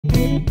You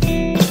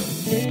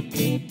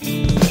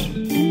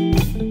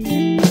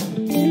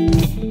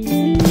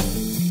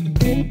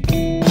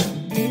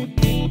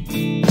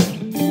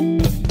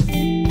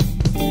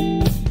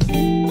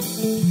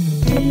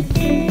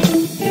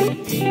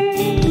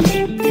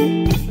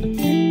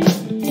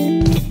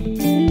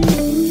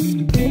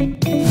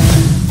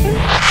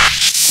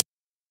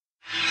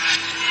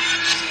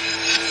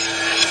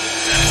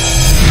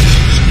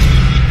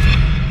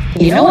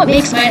know what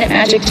makes Minot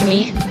magic to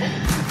me?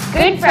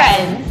 Good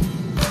friends.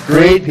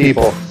 Great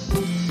people.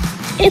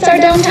 It's our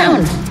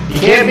downtown. You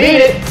can't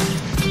beat it.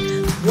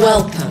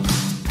 Welcome.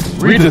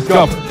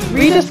 Rediscover.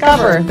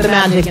 Rediscover the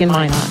magic in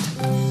Minot.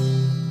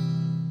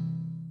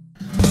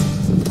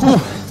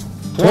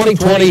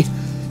 2020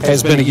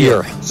 has been a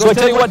year. So I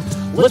tell you what,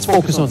 let's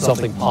focus on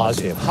something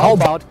positive. How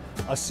about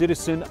a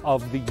Citizen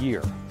of the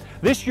Year?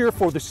 This year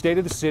for the State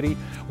of the City,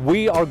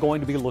 we are going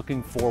to be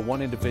looking for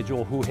one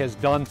individual who has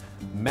done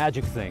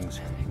magic things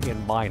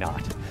in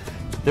Minot.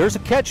 There's a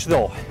catch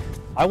though.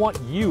 I want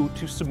you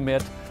to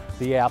submit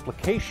the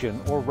application,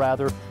 or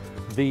rather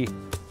the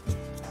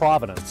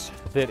provenance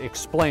that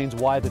explains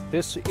why that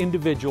this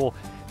individual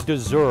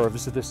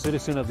deserves the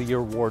Citizen of the Year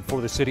award for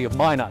the city of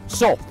Minot.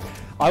 So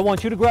I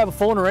want you to grab a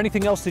phone or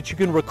anything else that you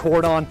can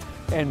record on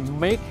and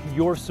make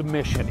your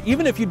submission.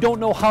 Even if you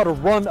don't know how to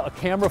run a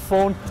camera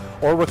phone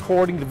or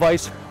recording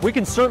device, we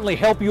can certainly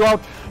help you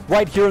out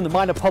right here in the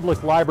Minot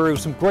Public Library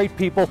with some great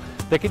people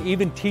that can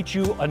even teach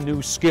you a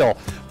new skill.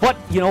 But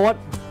you know what?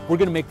 We're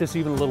going to make this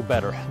even a little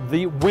better.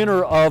 The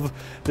winner of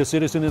the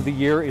Citizen of the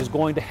Year is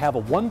going to have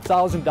a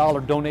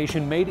 $1,000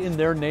 donation made in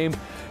their name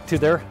to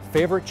their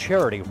favorite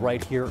charity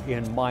right here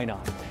in Minot.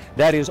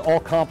 That is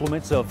all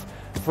compliments of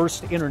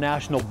First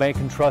International Bank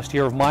and Trust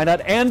here of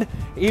Minot, and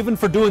even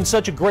for doing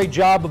such a great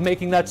job of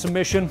making that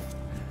submission,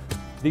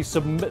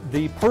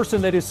 the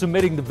person that is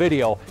submitting the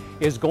video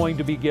is going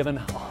to be given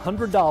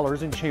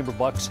 $100 in chamber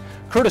bucks,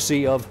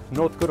 courtesy of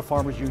North Dakota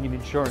Farmers Union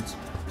Insurance.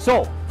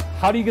 So,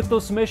 how do you get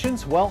those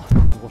submissions? Well,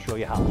 we'll show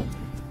you how.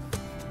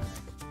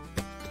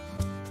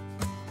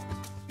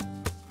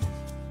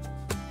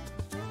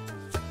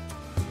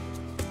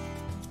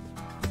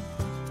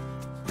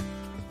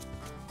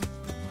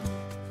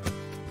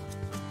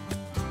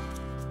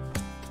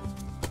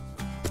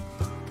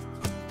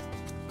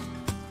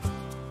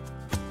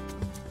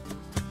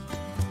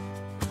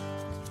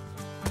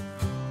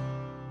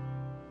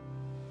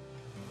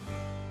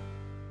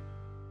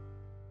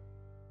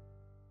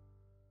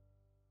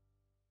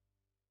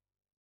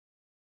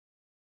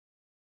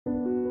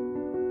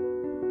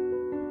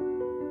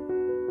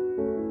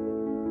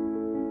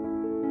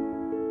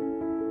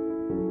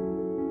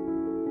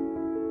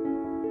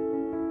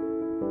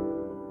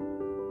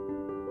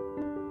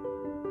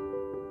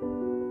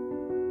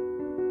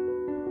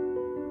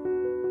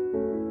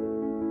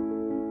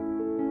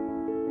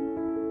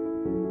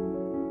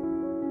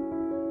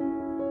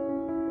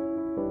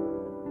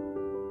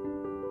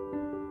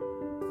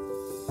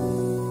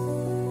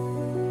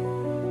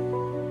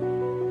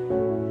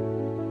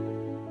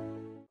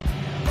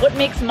 What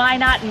makes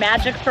Minot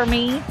magic for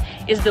me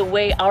is the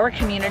way our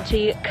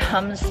community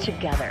comes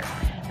together.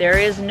 There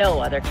is no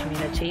other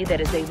community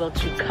that is able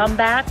to come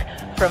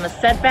back from a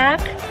setback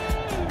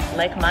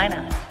like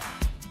Minot.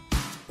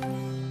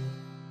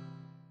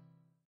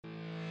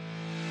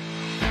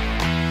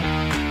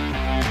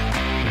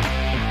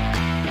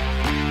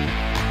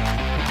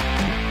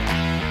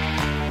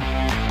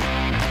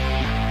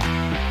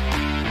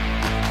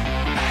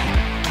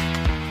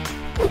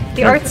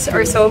 The arts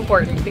are so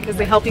important because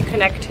they help you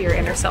connect to your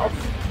inner self.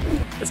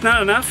 It's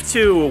not enough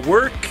to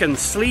work and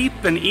sleep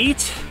and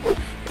eat.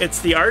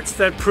 It's the arts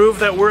that prove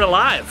that we're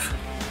alive.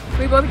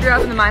 We both grew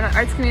up in the Minot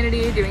arts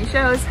community doing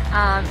shows,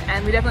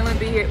 and we definitely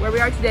wouldn't be here where we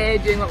are today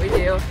doing what we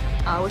do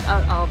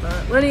without all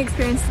the learning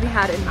experiences we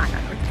had in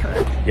Minot, North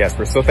Dakota. Yes,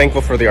 we're so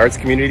thankful for the arts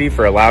community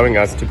for allowing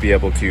us to be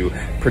able to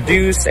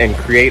produce and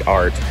create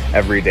art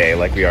every day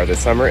like we are this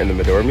summer in the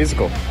Medora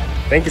Musical.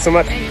 Thank you so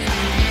much.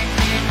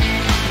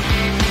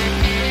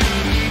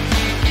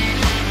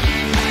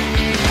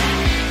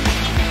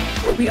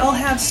 We all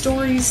have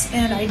stories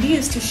and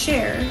ideas to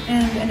share,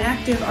 and an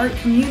active art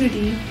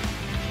community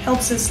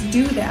helps us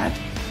do that,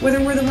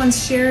 whether we're the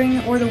ones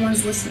sharing or the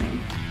ones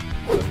listening.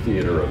 The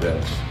theater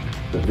events,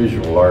 the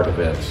visual art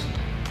events,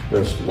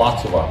 there's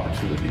lots of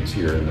opportunities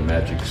here in the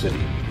Magic City.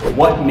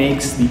 What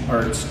makes the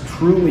arts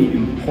truly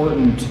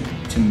important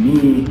to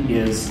me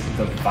is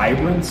the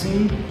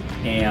vibrancy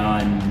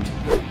and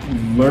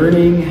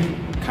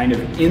learning, kind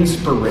of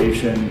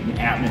inspiration and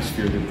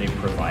atmosphere that they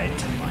provide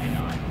to Minot.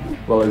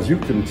 Well, as you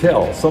can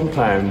tell,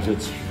 sometimes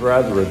it's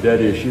rather a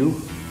dead issue.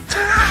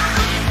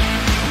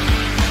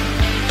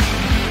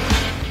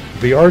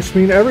 The arts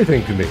mean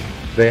everything to me.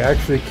 They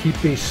actually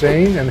keep me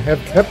sane and have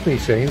kept me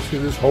sane through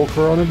this whole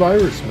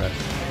coronavirus mess.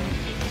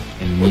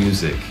 And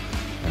music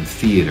and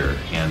theater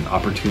and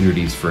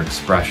opportunities for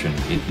expression,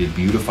 it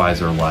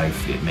beautifies our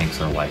life, it makes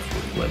our life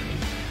worth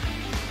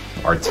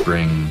living. Arts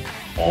bring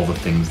all the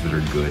things that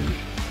are good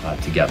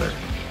together,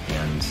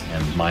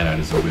 and Minot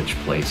is a rich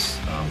place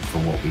for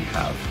what we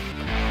have.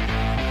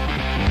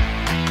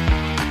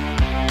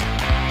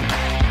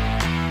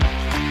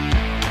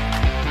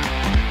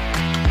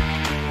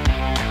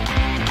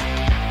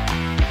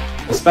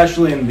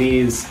 especially in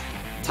these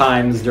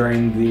times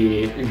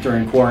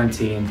during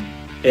quarantine,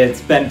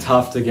 it's been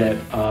tough to get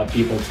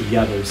people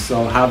together.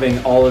 So having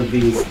all of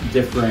these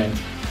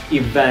different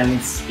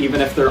events,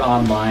 even if they're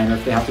online or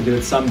if they have to do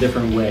it some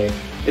different way,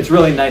 it's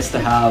really nice to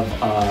have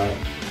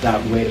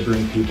that way to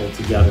bring people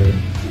together.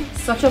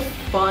 Such a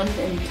fun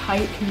and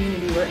tight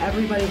community where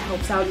everybody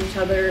helps out each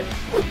other.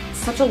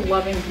 Such a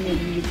loving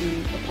community to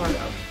be a part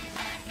of.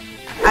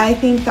 I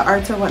think the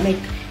arts are what make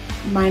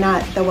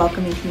Minot the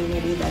welcoming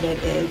community that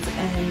it is,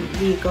 and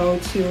we go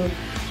to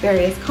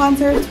various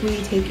concerts, we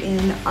take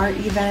in art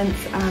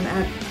events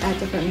at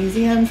different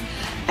museums,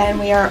 and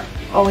we are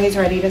always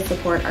ready to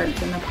support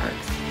arts in the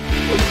parks.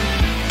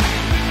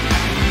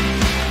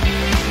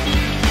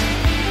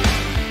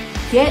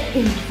 Get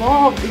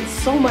involved, it's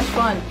so much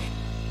fun.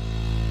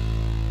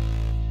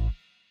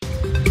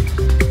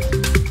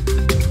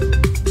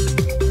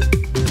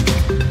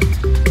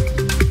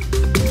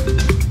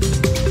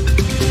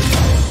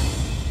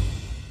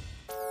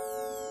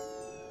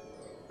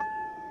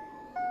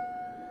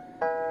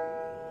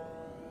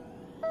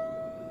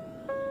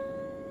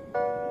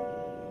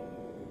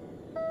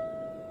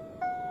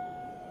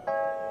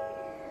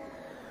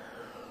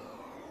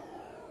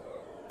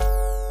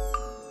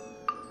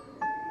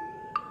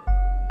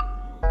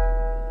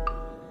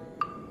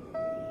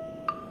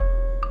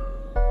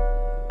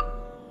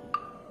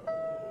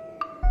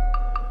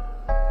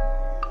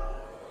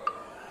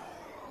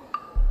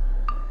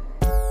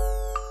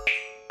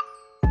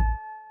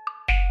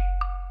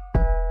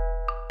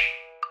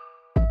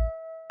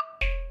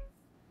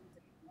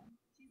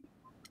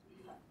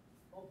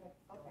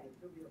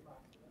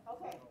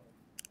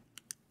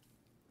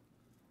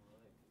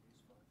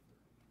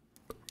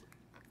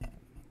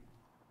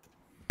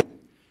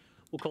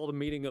 We'll call the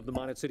meeting of the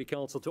Minot City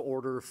Council to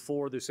order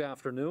for this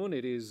afternoon.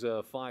 It is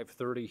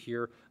 5:30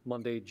 here,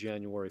 Monday,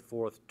 January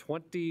 4th,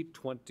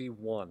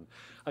 2021.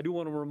 I do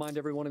want to remind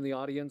everyone in the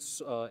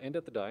audience and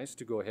at the dais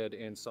to go ahead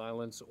and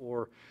silence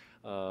or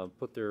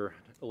put their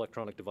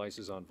electronic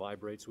devices on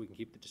vibrate so we can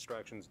keep the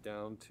distractions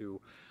down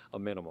to a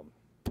minimum.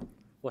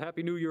 Well,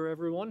 Happy New Year,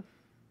 everyone.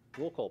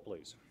 Roll call,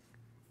 please.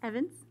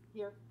 Evans?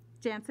 Here.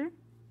 Janser?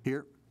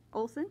 Here.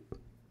 Olson?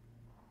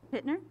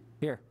 Hittner?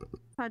 Here.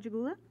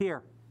 Pajagula?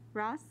 Here.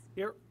 Ross?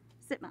 Here.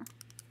 Sitma?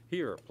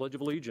 Here. Pledge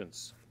of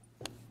Allegiance.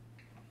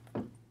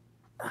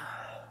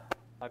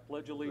 I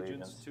pledge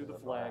allegiance to the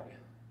flag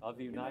of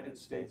the United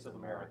States of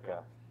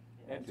America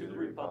and to the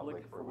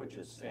republic for which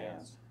it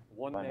stands,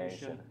 one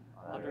nation,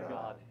 under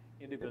God,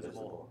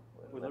 indivisible,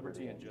 with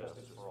liberty and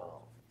justice for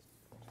all.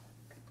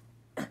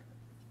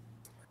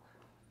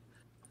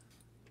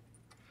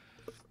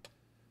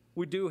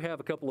 We do have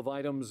a couple of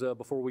items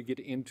before we get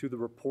into the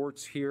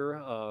reports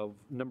here.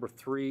 Number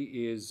 3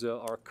 is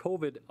our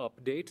COVID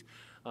update.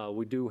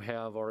 We do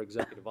have our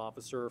executive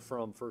officer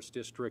from 1st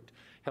District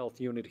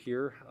Health Unit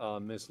here,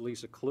 Ms.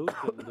 Lisa Kloot.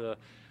 And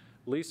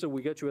Lisa,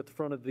 we got you at the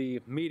front of the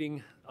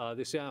meeting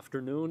this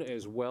afternoon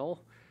as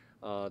well.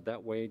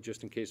 That way,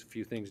 just in case a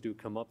few things do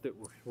come up, that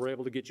we're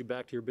able to get you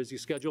back to your busy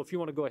schedule. If you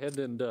want to go ahead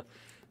and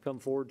come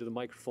forward to the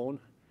microphone.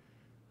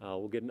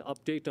 We'll get an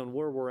update on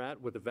where we're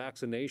at with the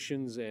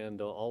vaccinations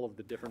and all of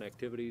the different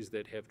activities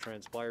that have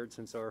transpired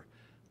since our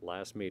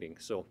last meeting.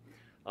 So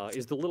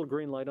is the little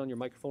green light on your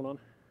microphone on?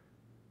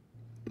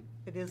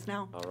 It is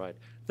now. All right.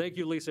 Thank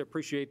you, Lisa.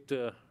 Appreciate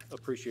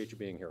you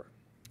being here.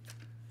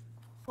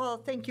 Well,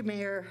 thank you,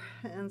 Mayor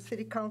and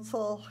City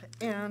Council.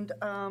 And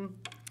I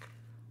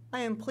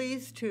am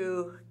pleased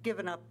to give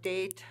an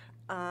update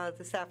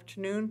this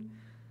afternoon.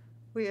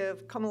 We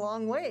have come a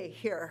long way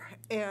here,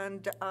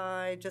 and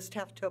I just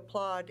have to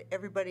applaud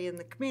everybody in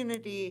the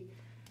community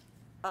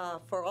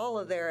for all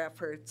of their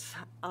efforts,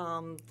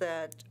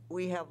 that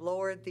we have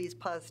lowered these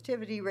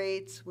positivity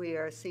rates. We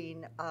are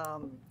seeing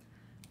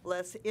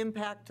less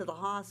impact to the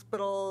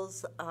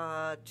hospitals,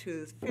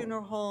 to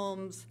funeral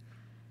homes.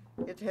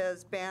 It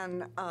has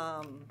been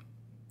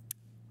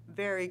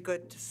very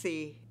good to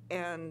see,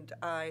 and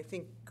I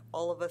think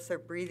all of us are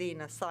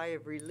breathing a sigh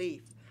of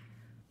relief.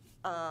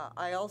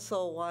 I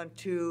also want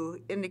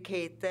to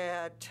indicate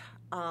that,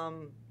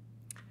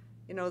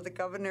 you know, the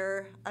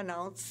governor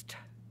announced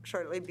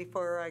shortly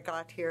before I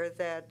got here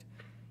that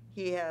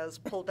he has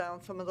pulled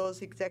down some of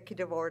those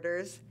executive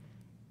orders,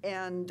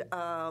 and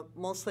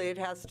mostly it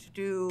has to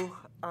do,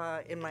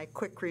 in my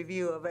quick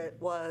review of it,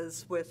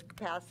 was with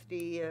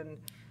capacity and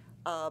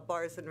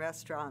bars and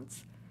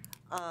restaurants.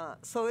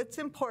 So it's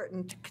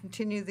important to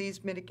continue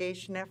these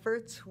mitigation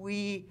efforts.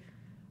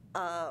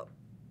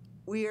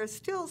 We are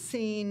still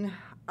seeing,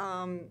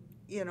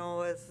 you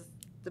know, as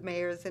the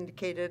mayor has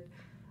indicated,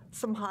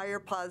 some higher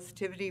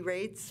positivity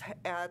rates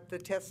at the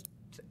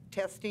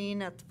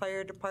testing at the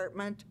fire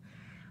department.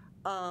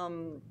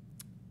 But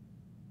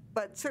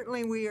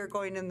certainly we are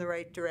going in the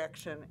right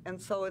direction.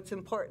 And so it's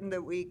important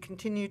that we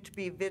continue to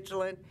be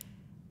vigilant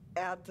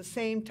at the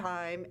same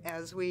time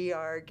as we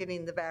are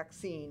getting the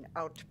vaccine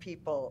out to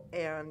people.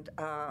 And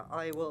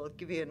I will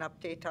give you an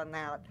update on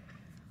that.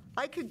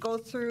 I could go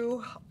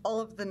through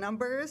all of the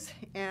numbers,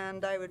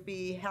 and I would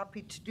be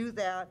happy to do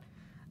that.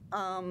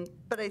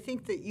 But I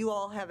think that you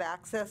all have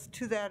access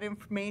to that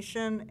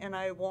information, and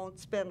I won't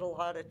spend a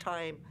lot of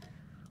time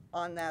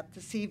on that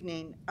this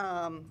evening.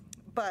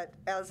 But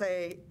as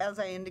I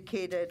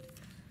indicated,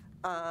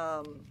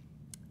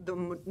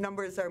 the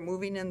numbers are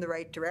moving in the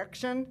right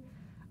direction.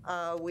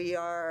 We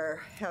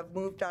have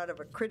moved out of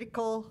a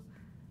critical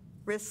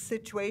risk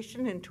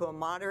situation into a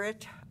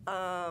moderate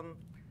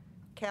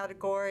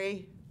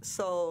category.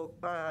 So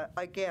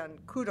again,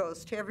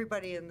 kudos to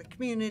everybody in the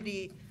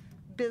community,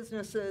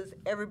 businesses,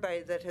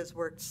 everybody that has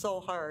worked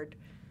so hard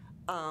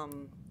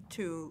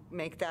to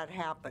make that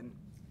happen.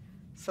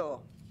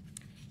 So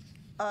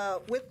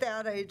with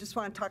that, I just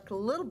want to talk a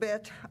little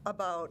bit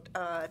about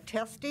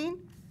testing.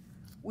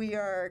 We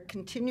are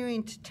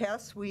continuing to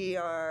test. We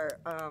are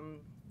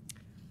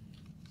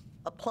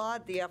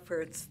applaud the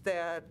efforts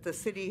that the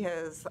city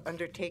has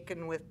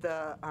undertaken with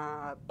the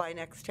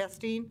Binex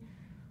testing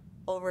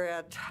over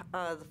at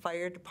the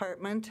fire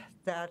department.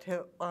 That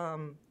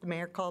the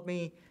mayor called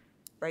me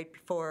right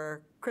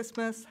before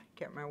Christmas. I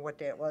can't remember what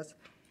day it was,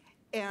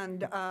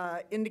 and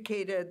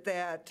indicated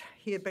that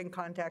he had been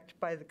contacted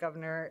by the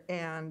governor,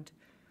 and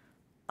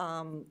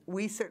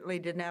we certainly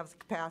didn't have the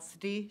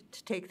capacity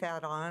to take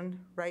that on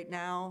right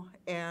now,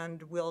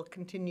 and we'll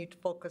continue to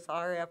focus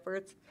our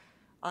efforts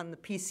on the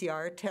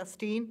PCR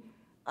testing.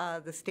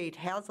 The state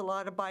has a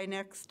lot of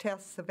Binex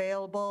tests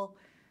available.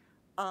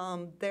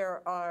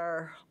 There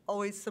are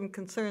always some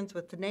concerns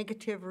with the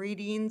negative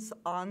readings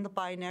on the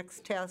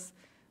Binex tests,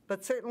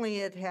 but certainly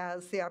it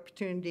has the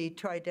opportunity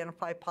to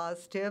identify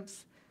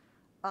positives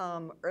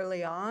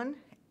early on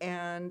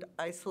and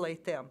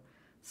isolate them.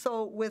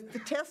 So with the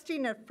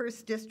testing at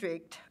First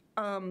District,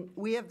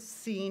 we have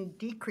seen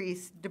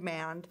decreased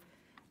demand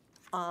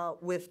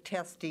with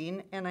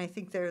testing, and I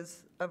think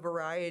there's a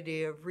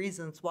variety of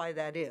reasons why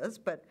that is,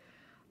 but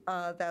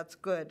that's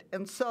good.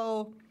 And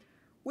so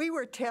we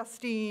were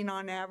testing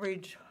on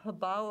average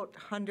about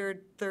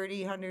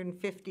 130,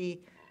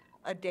 150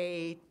 a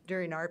day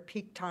during our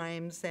peak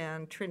times,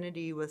 and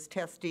Trinity was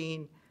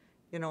testing,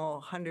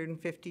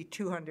 150,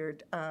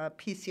 200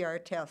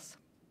 PCR tests.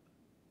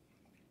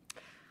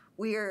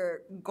 We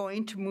are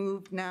going to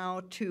move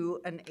now to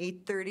an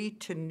 8:30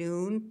 to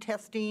noon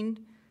testing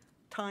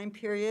time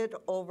period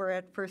over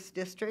at First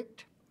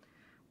District.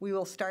 We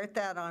will start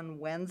that on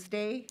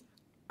Wednesday,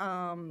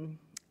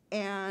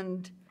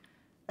 and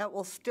that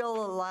will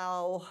still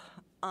allow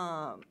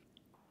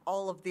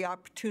all of the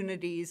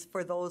opportunities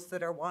for those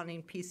that are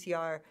wanting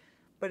PCR,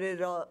 but it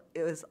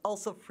is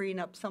also freeing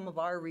up some of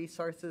our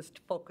resources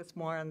to focus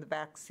more on the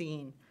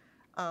vaccine,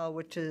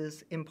 which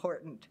is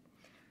important.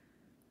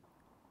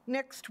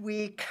 Next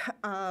week,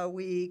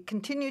 we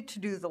continue to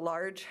do the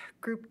large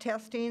group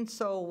testing,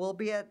 so we'll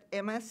be at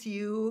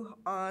MSU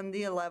on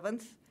the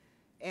 11th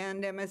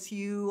and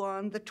MSU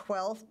on the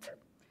 12th,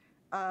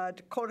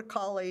 Dakota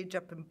College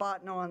up in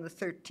Bottineau on the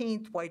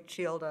 13th, White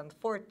Shield on the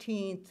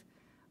 14th,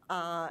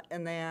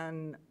 and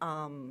then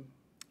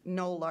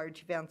no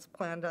large events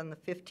planned on the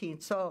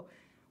 15th. So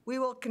we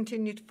will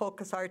continue to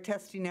focus our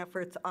testing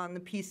efforts on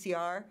the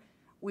PCR.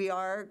 We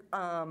are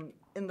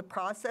in the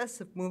process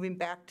of moving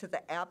back to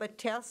the Abbott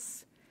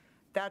tests.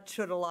 That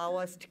should allow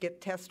us to get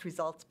test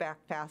results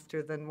back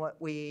faster than what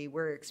we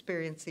were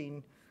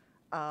experiencing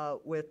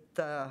with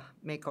the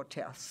Mako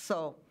tests.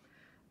 So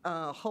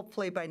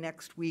hopefully by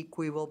next week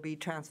we will be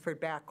transferred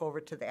back over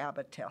to the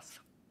Abbott tests.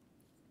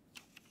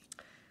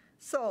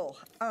 So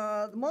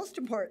the most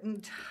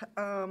important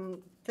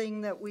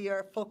thing that we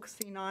are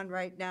focusing on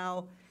right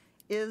now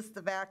is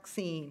the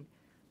vaccine.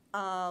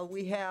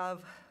 We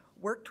have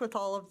worked with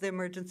all of the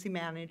emergency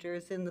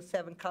managers in the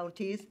 7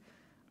 counties.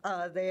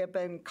 They have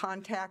been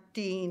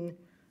contacting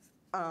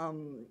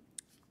first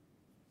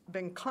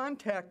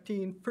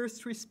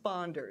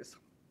responders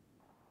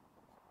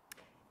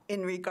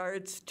in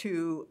regards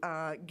to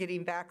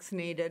getting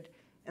vaccinated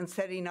and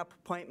setting up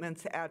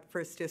appointments at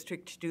First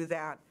District to do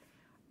that.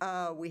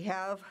 We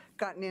have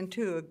gotten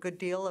into a good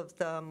deal of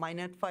the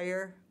Minot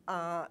Fire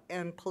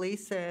and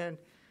police, and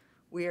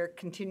we are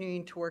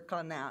continuing to work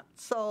on that.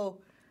 So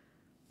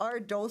our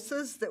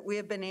doses that we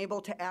have been able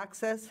to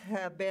access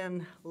have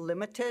been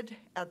limited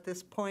at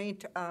this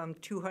point,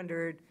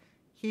 200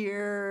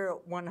 here,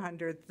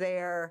 100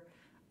 there.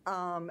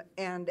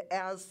 And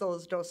as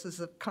those doses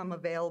have come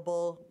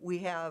available, we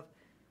have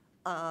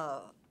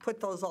put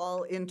those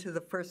all into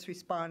the first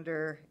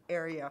responder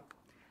area.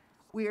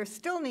 We are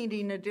still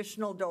needing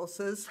additional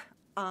doses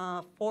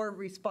for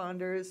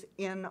responders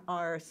in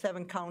our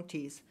 7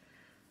 counties.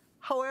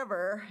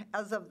 However,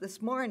 as of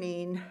this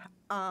morning,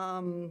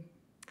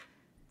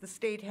 the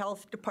state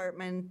health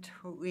department,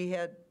 we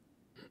had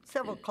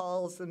several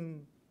calls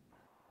and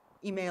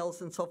emails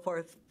and so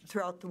forth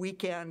throughout the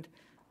weekend.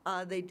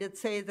 They did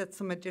say that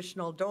some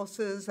additional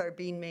doses are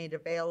being made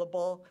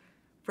available.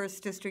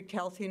 First District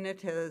Health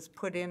Unit has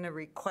put in a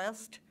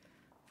request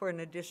for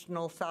an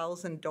additional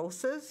 1,000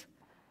 doses.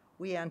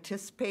 We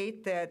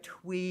anticipate that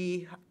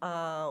we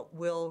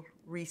will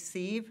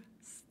receive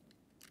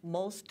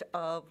most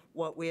of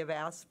what we have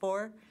asked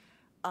for.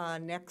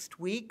 Next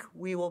week,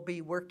 we will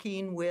be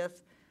working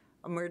with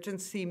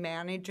emergency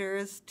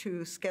managers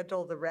to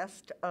schedule the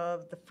rest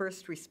of the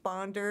first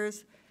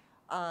responders.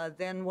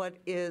 Then what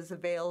is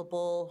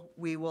available,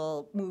 we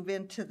will move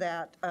into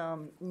that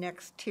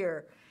next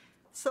tier.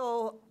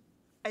 So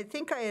I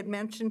think I had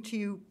mentioned to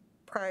you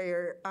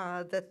prior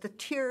that the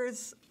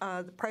tiers,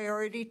 the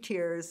priority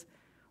tiers,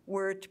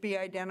 were to be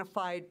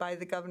identified by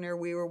the governor.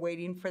 We were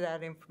waiting for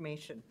that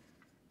information.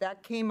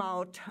 That came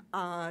out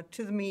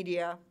to the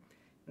media,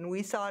 and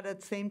we saw it at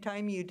the same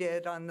time you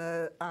did on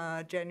the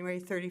January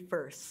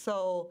 31st.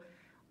 So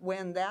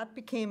when that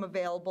became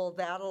available,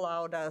 that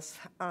allowed us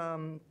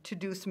to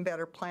do some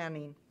better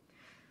planning.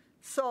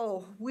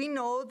 So we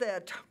know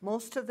that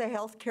most of the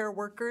healthcare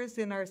workers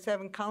in our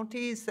 7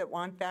 counties that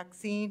want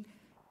vaccine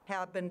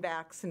have been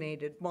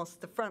vaccinated, most of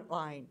the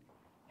frontline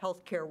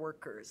healthcare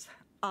workers.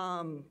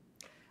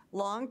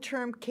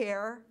 Long-term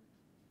care,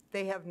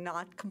 they have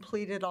not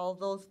completed all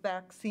those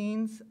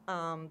vaccines.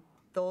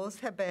 Those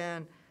have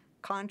been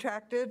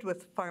contracted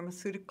with a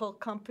pharmaceutical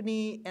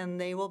company, and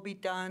they will be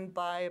done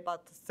by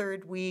about the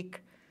 3rd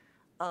week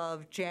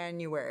of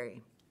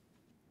January.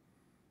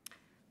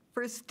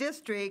 First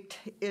District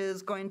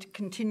is going to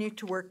continue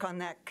to work on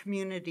that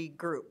community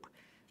group.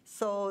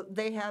 So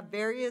they have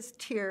various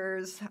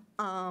tiers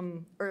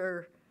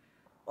or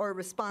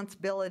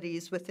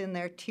responsibilities within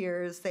their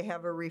tiers. They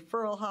have a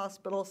referral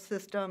hospital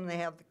system, they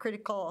have the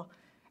critical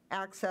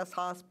access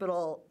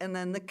hospital, and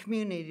then the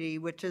community,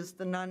 which is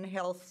the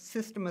non-health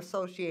system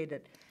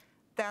associated.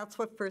 That's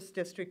what First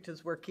District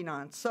is working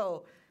on.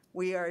 So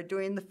we are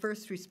doing the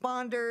first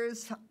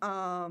responders,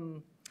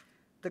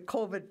 the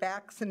COVID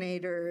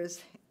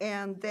vaccinators,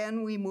 and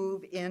then we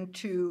move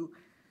into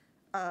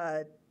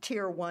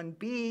Tier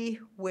 1B,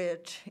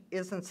 which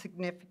isn't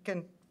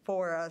significant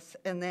for us,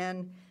 and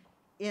then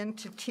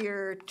into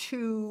Tier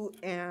 2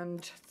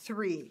 and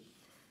 3.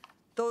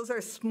 Those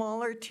are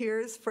smaller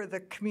tiers for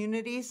the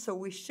community, so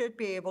we should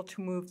be able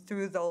to move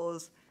through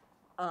those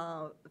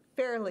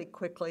fairly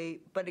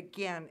quickly. But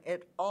again,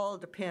 it all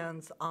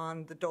depends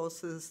on the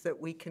doses that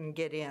we can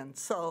get in.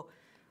 So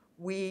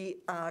we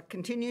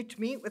continue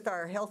to meet with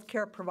our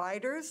healthcare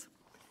providers.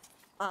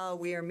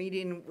 We are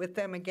meeting with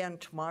them again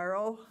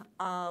tomorrow.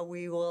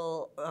 We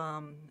will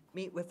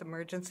meet with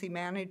emergency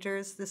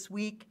managers this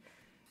week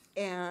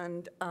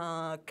and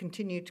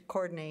continue to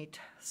coordinate.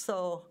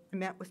 So I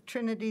met with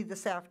Trinity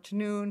this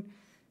afternoon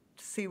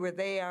to see where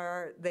they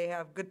are. They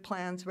have good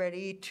plans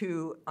ready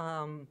to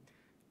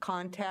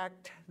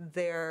contact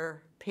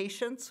their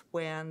patients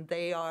when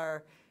they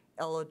are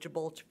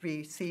eligible to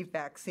receive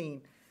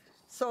vaccine.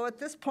 So at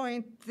this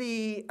point,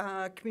 the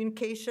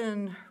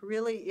communication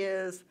really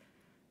is,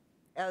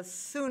 as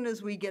soon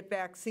as we get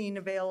vaccine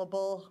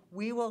available,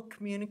 we will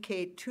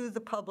communicate to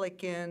the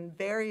public in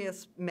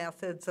various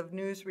methods of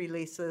news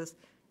releases.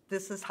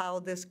 This is how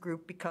this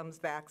group becomes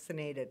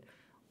vaccinated.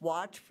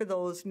 Watch for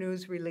those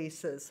news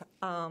releases.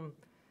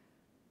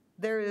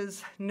 There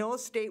is no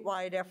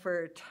statewide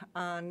effort.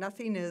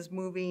 Nothing is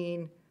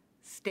moving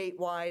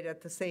statewide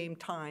at the same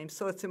time.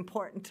 So it's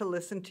important to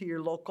listen to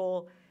your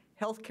local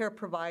healthcare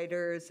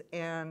providers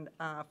and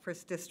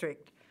First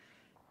District.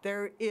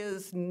 There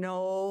is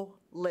no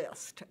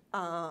list.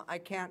 I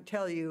can't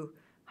tell you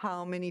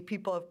how many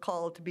people have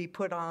called to be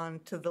put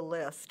on to the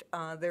list.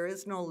 There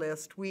is no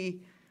list.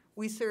 We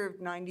serve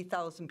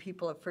 90,000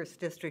 people at First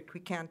District. We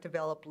can't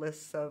develop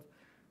lists of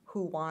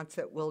who wants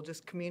it. We'll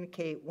just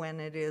communicate when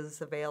it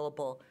is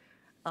available.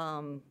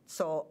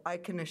 So I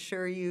can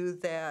assure you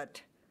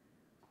that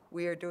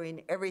we are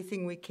doing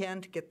everything we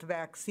can to get the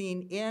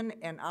vaccine in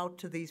and out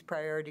to these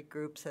priority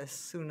groups as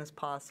soon as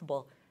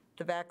possible.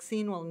 The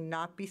vaccine will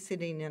not be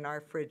sitting in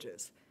our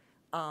fridges.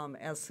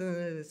 As soon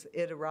as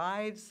it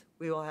arrives,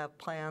 we will have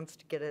plans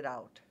to get it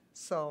out.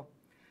 So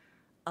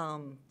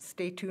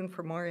stay tuned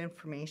for more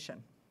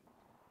information.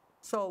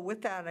 So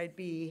with that, I'd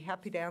be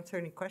happy to answer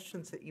any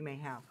questions that you may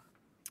have.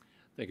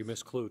 Thank you,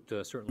 Ms.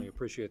 Clute. Certainly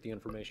appreciate the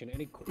information.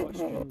 Any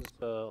questions,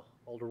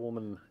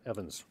 Alderwoman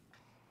Evans?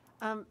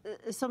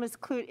 So, Ms.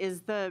 Clute,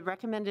 is the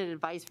recommended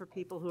advice for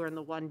people who are in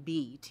the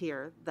 1B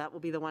tier, that will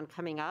be the one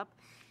coming up,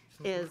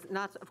 is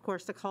not, of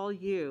course, to call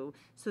you.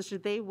 So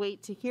should they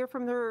wait to hear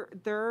from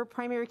their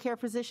primary care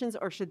physicians,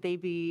 or should they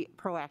be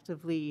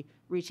proactively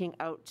reaching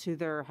out to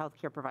their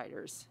healthcare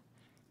providers?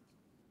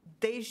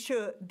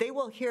 They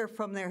will hear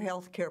from their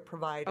healthcare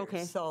providers.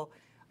 Okay. So,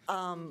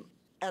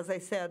 as I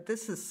said,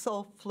 this is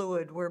so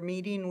fluid. We're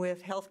meeting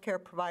with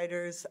healthcare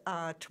providers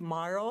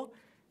tomorrow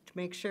to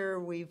make sure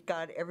we've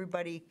got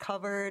everybody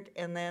covered,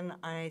 and then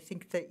I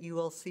think that you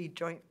will see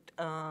joint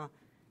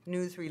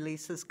news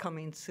releases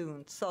coming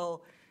soon.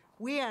 So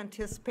we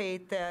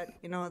anticipate that,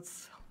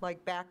 it's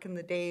like back in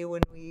the day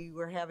when we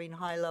were having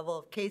high level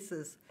of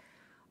cases.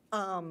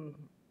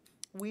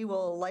 We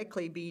will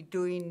likely be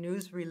doing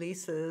news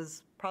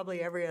releases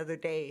probably every other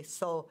day.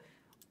 So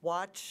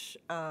watch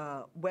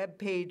web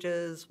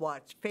pages,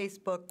 watch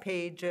Facebook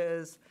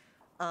pages.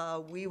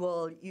 We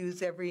will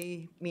use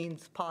every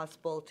means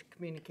possible to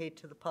communicate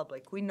to the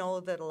public. We know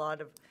that a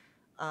lot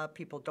of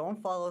people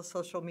don't follow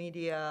social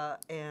media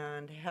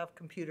and have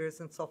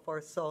computers and so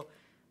forth. So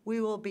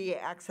we will be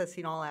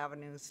accessing all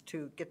avenues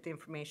to get the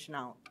information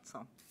out.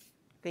 So,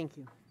 thank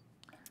you.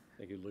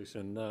 Thank you, Lisa.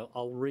 And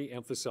I'll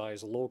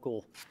re-emphasize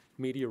local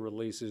media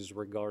releases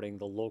regarding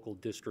the local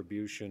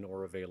distribution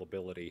or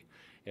availability.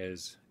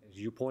 As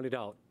you pointed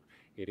out,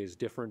 it is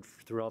different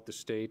throughout the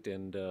state,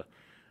 and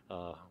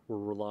we're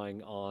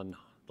relying on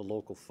the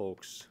local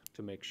folks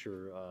to make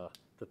sure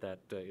that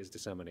is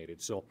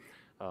disseminated. So,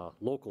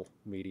 local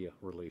media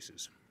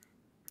releases.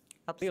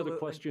 Absolutely. Any other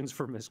questions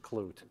for Ms.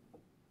 Clute?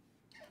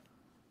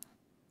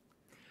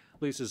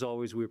 Lisa, as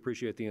always, we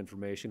appreciate the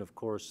information. Of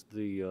course,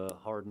 the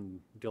hard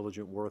and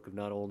diligent work of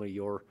not only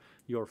your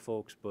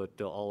folks, but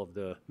all of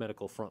the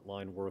medical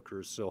frontline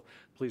workers. So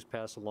please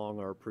pass along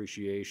our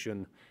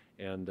appreciation,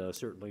 and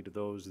certainly to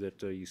those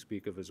that you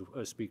speak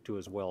to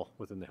as well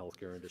within the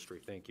healthcare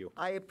industry. Thank you.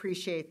 I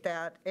appreciate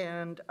that,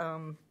 and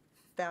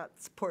that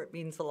support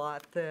means a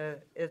lot.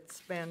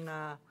 It's been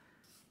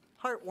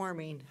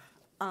heartwarming,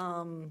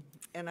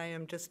 and I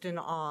am just in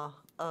awe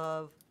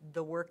of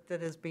the work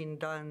that is being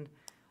done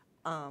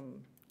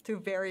through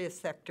various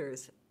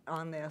sectors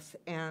on this,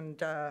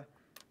 and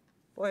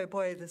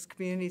boy, this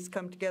community's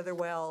come together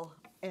well,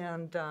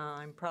 and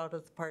I'm proud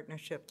of the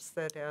partnerships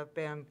that have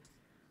been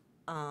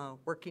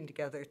working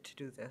together to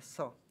do this.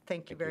 So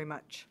thank you very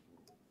much.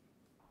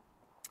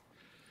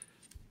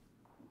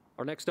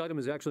 Our next item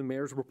is actually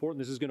Mayor's Report,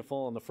 and this is going to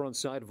fall on the front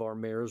side of our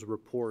Mayor's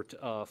Report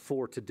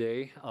for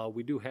today.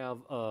 We do have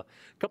a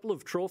couple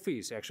of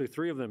trophies, actually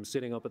 3 of them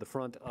sitting up at the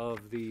front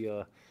of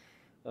the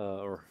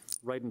or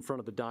right in front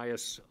of the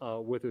dais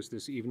with us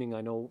this evening. I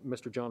know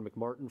Mr. John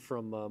McMartin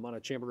from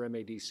Minot Chamber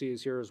MADC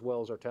is here, as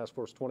well as our Task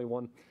Force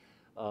 21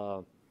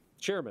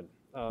 Chairman,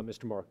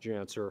 Mr. Mark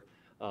Janser,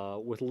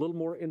 with a little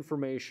more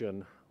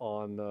information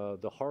on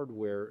the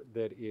hardware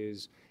that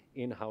is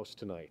in-house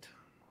tonight.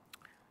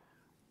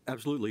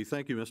 Absolutely.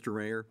 Thank you, Mr.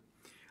 Mayor.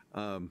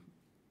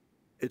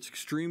 It's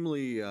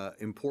extremely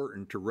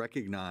important to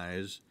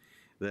recognize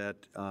that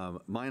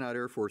Minot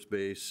Air Force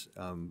Base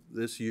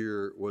this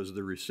year was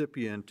the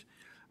recipient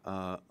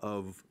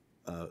of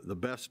the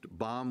Best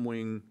Bomb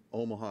Wing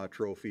Omaha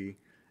Trophy,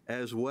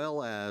 as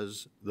well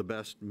as the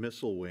Best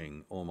Missile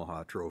Wing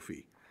Omaha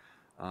Trophy.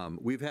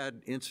 We've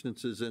had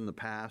instances in the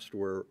past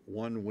where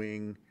one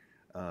wing,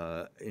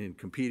 in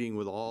competing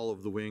with all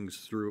of the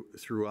wings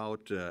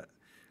throughout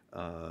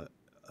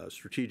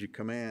Strategic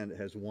Command,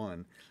 has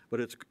won, but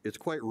it's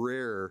quite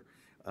rare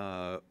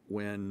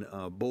when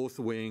both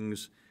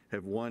wings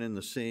have won in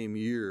the same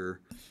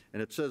year,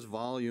 and it says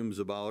volumes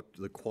about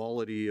the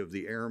quality of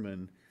the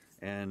airmen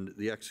and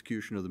the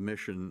execution of the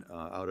mission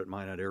out at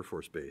Minot Air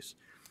Force Base.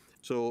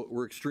 So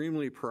we're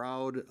extremely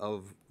proud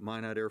of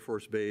Minot Air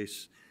Force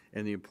Base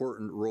and the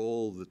important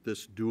role that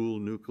this dual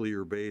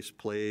nuclear base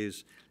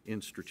plays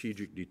in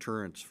strategic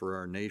deterrence for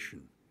our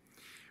nation.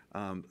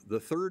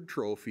 The third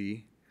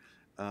trophy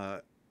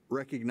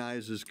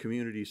recognizes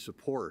community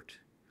support,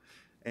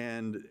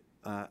 and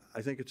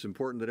I think it's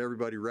important that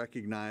everybody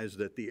recognize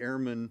that the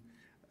airmen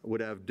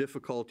would have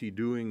difficulty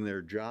doing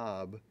their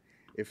job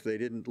if they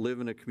didn't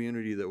live in a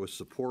community that was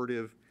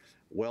supportive,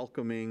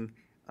 welcoming,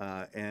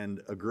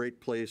 and a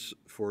great place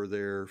for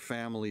their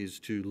families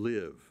to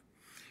live.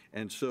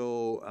 And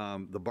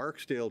so the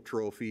Barksdale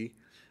Trophy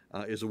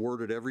is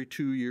awarded every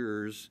 2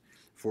 years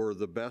for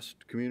the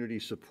best community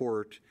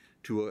support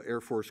to an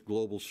Air Force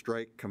Global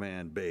Strike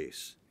Command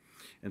base.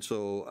 And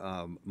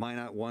so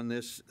Minot won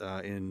this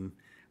in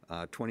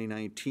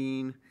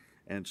 2019,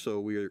 and so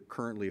we are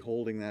currently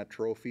holding that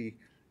trophy,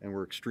 and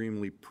we're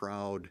extremely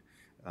proud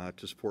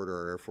to support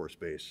our Air Force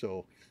Base.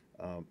 So,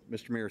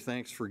 Mr. Mayor,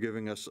 thanks for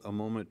giving us a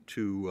moment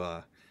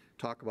to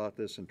talk about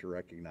this and to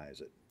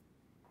recognize it.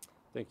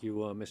 Thank you,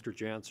 Mr.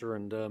 Janser,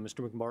 and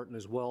Mr. McMartin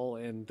as well,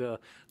 and the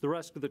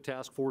rest of the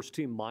task force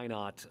team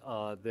Minot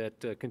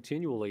that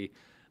continually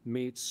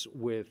meets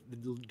with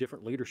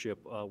different leadership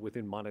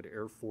within Minot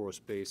Air Force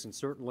Base. And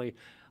certainly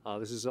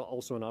this is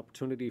also an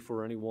opportunity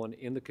for anyone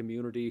in the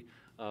community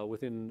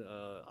within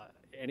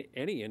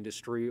any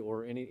industry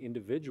or any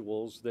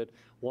individuals that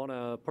want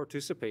to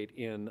participate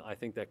in, I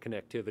think, that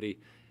connectivity.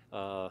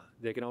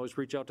 They can always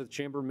reach out to the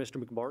Chamber,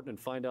 Mr. McMartin, and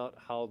find out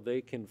how they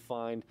can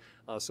find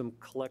some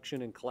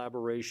collection and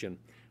collaboration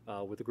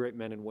with the great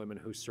men and women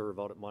who serve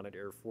out at Minot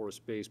Air Force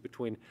Base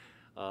between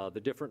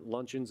the different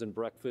luncheons and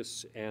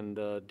breakfasts and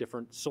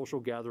different social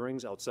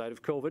gatherings outside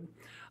of COVID.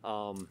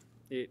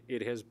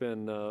 It has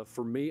been,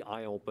 for me,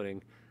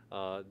 eye-opening,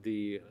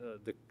 the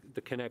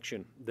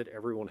connection that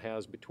everyone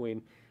has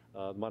between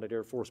Minot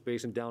Air Force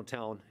Base and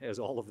downtown, as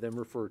all of them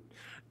refer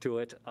to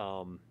it.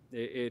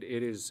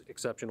 It is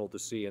exceptional to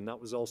see, and that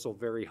was also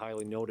very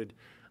highly noted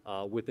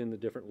within the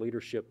different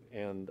leadership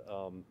and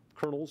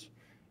colonels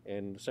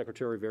and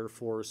Secretary of Air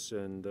Force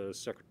and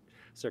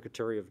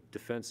Secretary of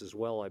Defense as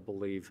well, I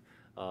believe,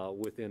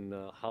 within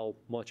how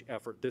much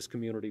effort this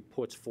community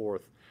puts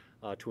forth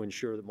to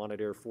ensure that Minot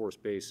Air Force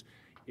Base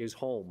is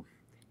home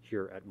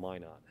here at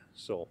Minot.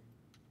 So,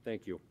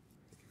 thank you.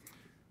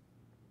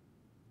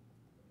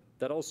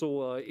 That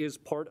also is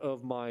part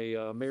of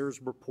my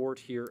mayor's report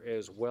here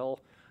as well.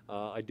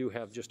 I do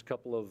have just a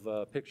couple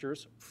of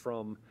pictures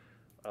from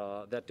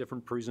that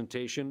different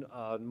presentation.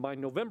 My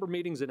November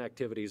meetings and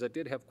activities, I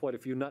did have quite a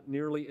few, not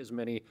nearly as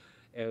many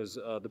as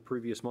the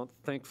previous month,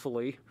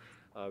 thankfully.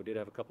 We did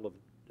have a couple of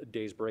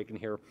days break in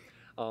here.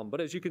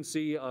 But as you can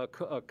see, a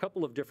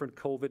couple of different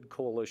COVID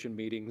coalition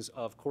meetings.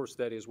 Of course,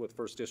 that is with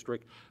First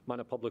District,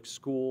 Minot Public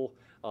School,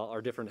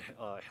 our different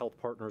health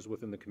partners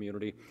within the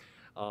community,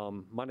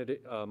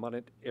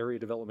 Minot Area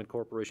Development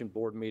Corporation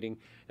board meeting.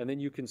 And then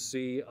you can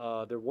see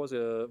there was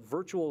a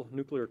virtual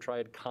nuclear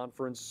triad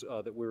conference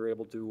that we were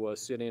able to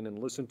sit in and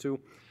listen to.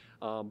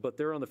 But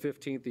there on the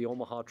 15th, the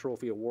Omaha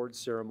Trophy Awards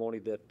ceremony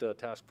that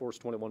Task Force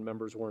 21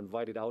 members were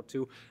invited out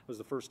to was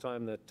the first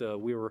time that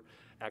we were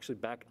actually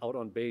back out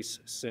on base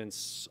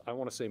since, I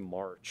want to say,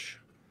 March,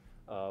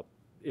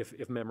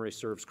 if memory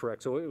serves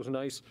correct. So it was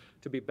nice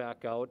to be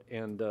back out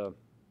and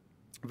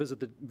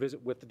visit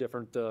with the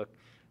different,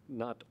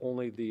 not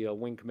only the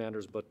wing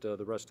commanders, but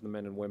the rest of the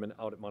men and women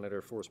out at Minot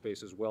Air Force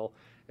Base, as well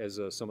as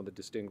some of the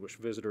distinguished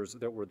visitors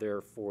that were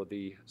there for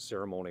the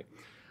ceremony.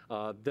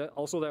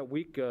 Also that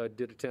week,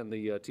 did attend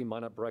the Team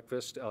Minot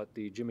breakfast at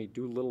the Jimmy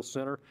Doolittle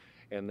Center,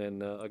 and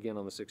then again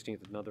on the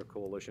 16th, another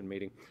coalition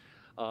meeting.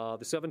 The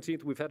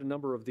 17th, we've had a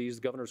number of these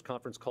governor's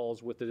conference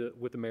calls with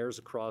the mayors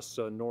across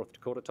North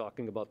Dakota,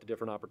 talking about the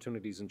different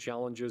opportunities and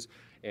challenges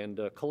and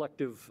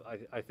collective,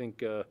 I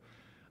think,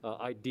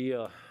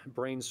 idea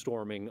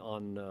brainstorming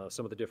on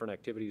some of the different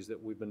activities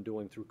that we've been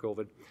doing through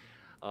COVID.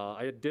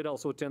 I did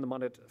also attend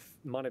the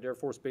Minot Air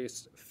Force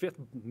Base 5th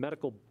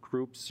Medical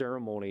Group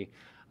ceremony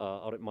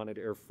out at Minot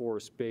Air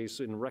Force Base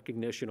in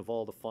recognition of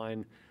all the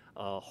fine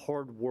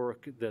hard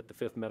work that the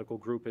 5th Medical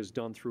Group has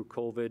done through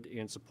COVID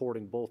in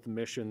supporting both the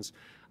missions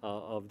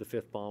of the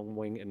 5th Bomb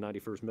Wing and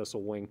 91st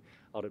Missile Wing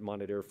out at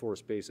Minot Air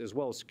Force Base, as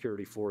well as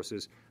security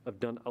forces,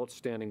 have done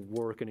outstanding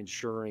work in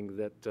ensuring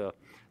that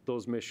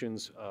those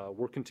missions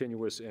were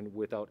continuous and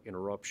without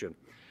interruption.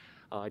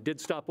 I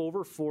did stop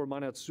over for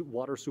Minot's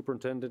Water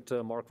Superintendent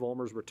Mark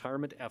Vollmer's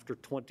retirement after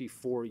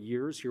 24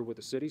 years here with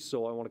the city,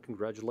 so I want to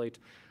congratulate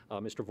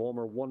Mr.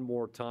 Vollmer one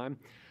more time.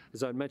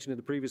 As I mentioned in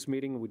the previous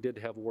meeting, we did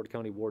have a Ward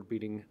County Ward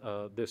meeting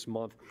this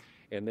month,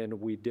 and then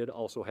we did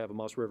also have a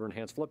Mouse River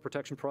Enhanced Flood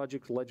Protection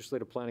Project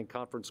Legislative Planning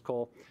Conference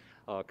call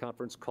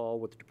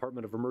with the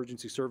Department of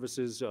Emergency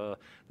Services.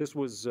 This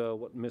was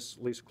what Ms.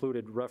 Lisa Clute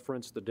had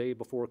referenced the day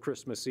before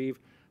Christmas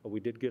Eve. We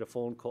did get a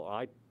phone call.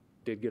 I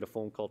did get a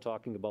phone call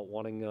talking about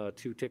wanting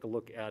to take a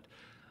look at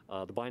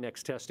the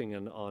Binex testing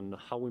and on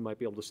how we might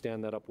be able to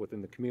stand that up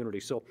within the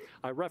community. So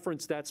I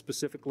referenced that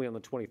specifically on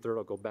the 23rd.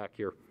 I'll go back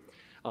here.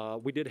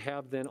 We did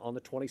have then on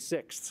the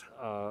 26th,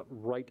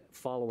 right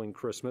following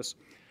Christmas,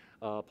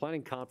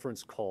 planning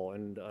conference call,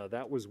 and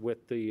that was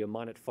with the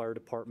Minot Fire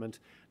Department,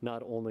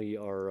 not only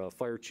our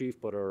fire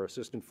chief, but our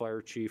assistant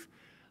fire chief,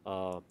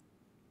 Mr.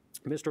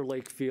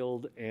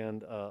 Lakefield,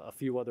 and a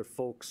few other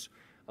folks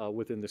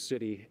within the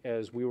city,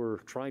 as we were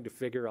trying to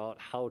figure out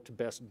how to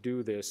best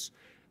do this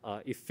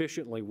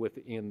efficiently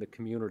within the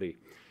community.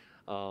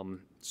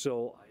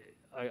 So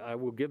I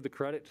will give the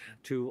credit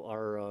to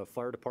our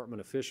fire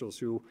department officials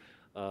who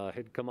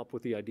had come up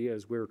with the idea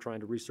as we were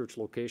trying to research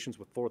locations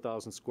with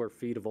 4,000 square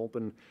feet of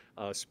open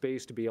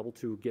space to be able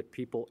to get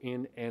people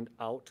in and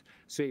out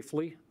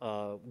safely,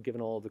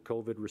 given all the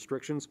COVID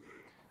restrictions.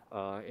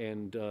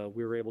 And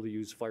we were able to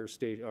use fire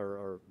station,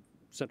 our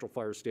Central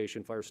Fire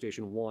Station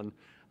 1,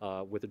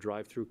 with the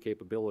drive-through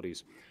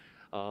capabilities.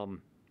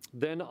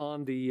 Then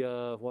on the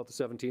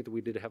 17th,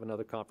 we did have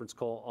another conference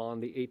call. On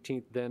the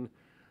 18th, then,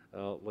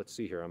 let's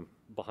see here, I'm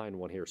behind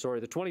one here. Sorry,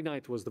 the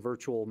 29th was the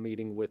virtual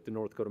meeting with the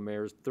North Dakota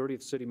Mayor's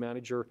 30th City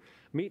Manager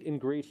meet and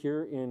greet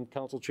here in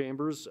Council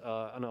Chambers,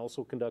 and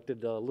also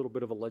conducted a little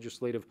bit of a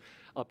legislative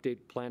update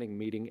planning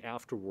meeting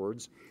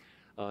afterwards.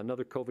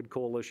 Another COVID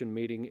coalition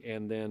meeting,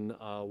 and then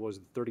was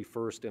the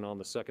 31st and on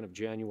the 2nd of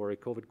January,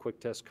 COVID quick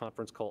test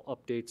conference call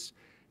updates,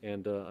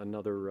 and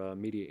another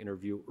media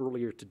interview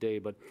earlier today.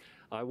 But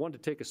I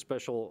wanted to take a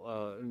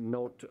special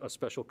note, a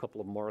special couple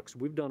of marks.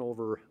 We've done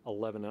over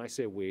 11, and I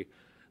say we,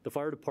 the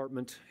fire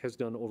department has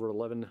done over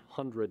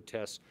 1,100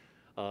 tests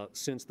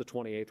since the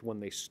 28th when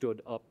they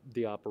stood up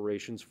the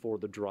operations for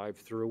the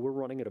drive-through. We're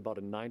running at about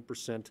a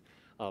 9%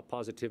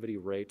 positivity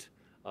rate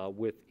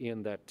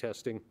within that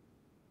testing.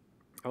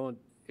 I want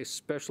to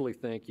especially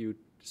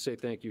say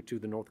thank you to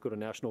the North Dakota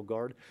National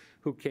Guard,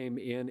 who came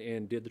in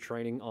and did the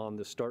training on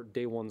the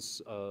day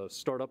one's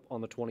startup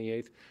on the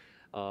 28th,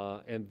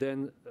 and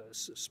then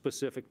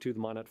specific to the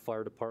Minot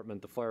Fire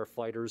Department, the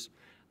firefighters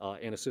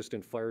and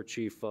Assistant Fire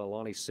Chief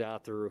Lonnie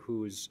Sather,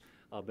 who's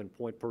been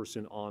point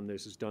person on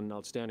this, has done an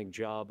outstanding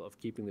job of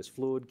keeping this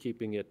fluid,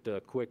 keeping it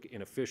quick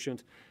and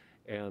efficient.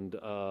 And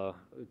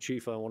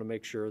Chief, I want to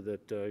make sure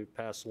that you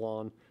pass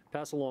along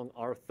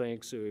our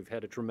thanks. We've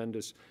had a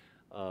tremendous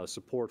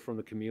support from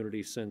the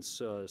community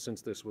since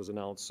this was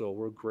announced, so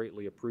we're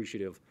greatly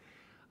appreciative.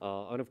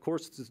 And of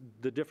course,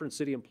 the different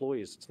city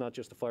employees. It's not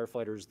just the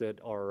firefighters that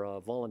are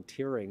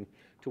volunteering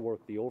to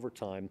work the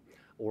overtime,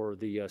 or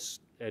the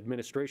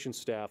administration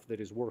staff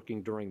that is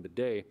working during the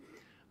day,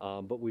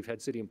 but we've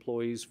had city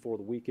employees for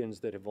the weekends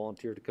that have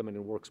volunteered to come in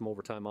and work some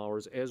overtime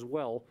hours, as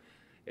well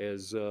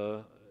as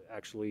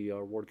actually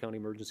our Ward County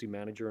Emergency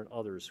Manager and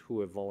others who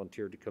have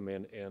volunteered to come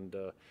in and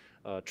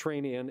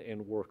train in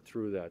and work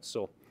through that.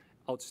 So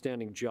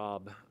outstanding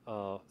job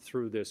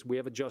through this. We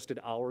have adjusted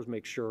hours.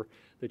 Make sure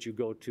that you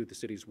go to the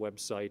city's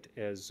website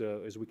as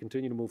we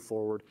continue to move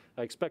forward.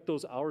 I expect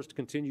those hours to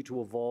continue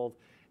to evolve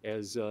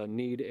as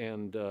need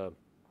and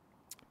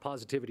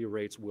positivity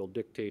rates will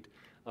dictate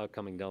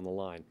coming down the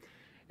line.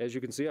 As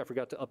you can see, I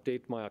forgot to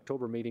update my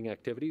October meeting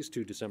activities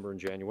to December and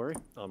January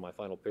on my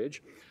final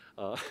page.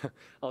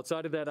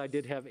 Outside of that, I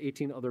did have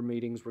 18 other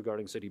meetings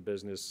regarding city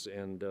business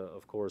and,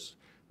 of course,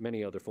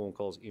 many other phone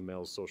calls,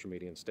 emails, social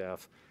media, and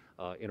staff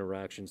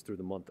interactions through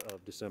the month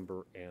of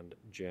December and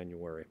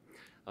January.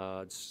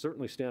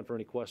 Certainly stand for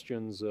any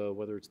questions,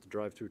 whether it's the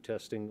drive-through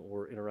testing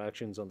or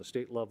interactions on the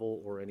state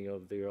level or any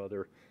of the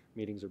other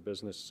meetings or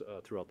business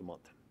throughout the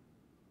month.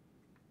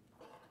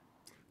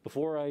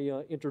 Before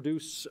I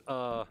introduce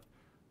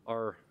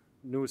our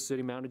newest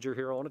city manager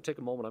here, I want to take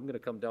a moment. I'm going to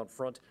come down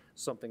front,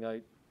 something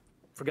I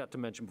forgot to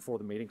mention before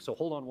the meeting, so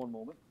hold on one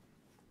moment.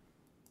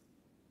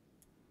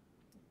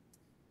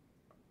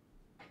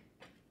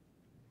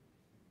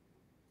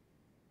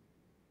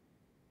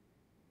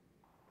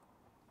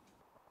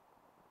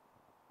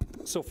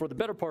 So for the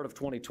better part of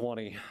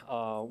 2020,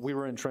 we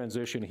were in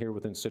transition here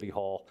within City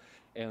Hall,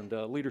 and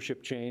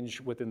leadership change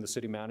within the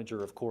city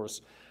manager, of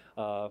course.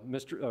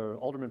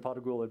 Alderman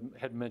Pottergool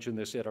had mentioned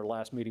this at our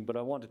last meeting, but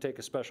I want to take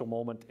a special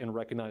moment and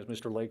recognize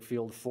Mr.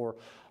 Lakefield for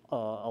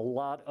a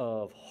lot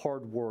of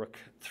hard work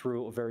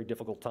through a very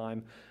difficult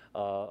time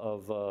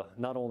of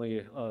not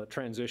only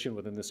transition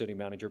within the city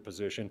manager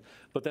position,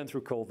 but then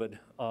through COVID.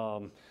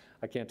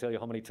 I can't tell you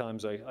how many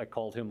times I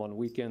called him on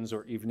weekends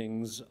or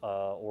evenings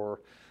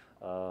or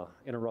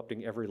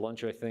interrupting every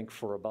lunch, I think,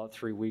 for about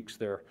 3 weeks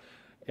there,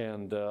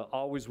 and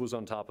always was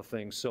on top of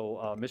things.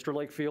 So Mr.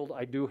 Lakefield,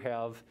 I do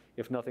have,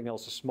 if nothing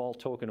else, a small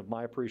token of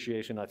my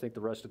appreciation. I think the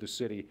rest of the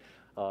city,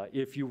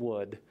 if you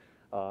would,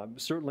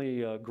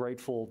 certainly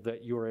grateful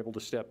that you were able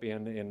to step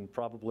in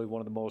probably one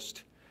of the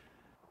most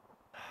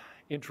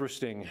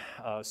interesting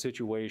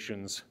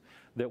situations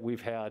that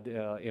we've had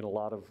in a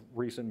lot of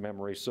recent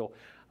memory. So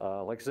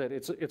like I said,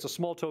 it's a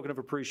small token of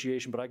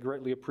appreciation, but I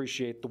greatly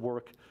appreciate the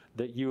work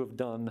that you have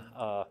done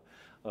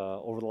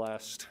over the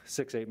last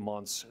 6-8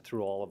 months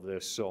through all of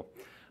this. So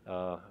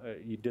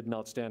you did an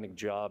outstanding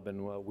job, and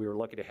we were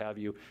lucky to have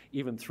you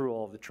even through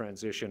all of the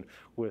transition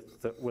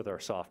with our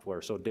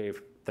software. So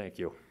Dave, thank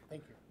you.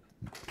 Thank you.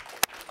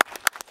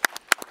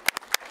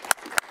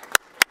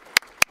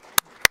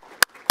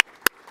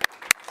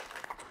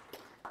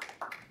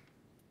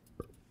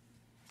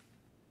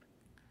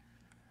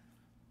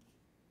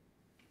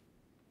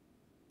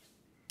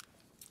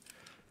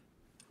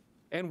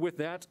 And with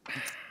that,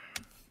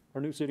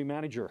 our new city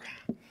manager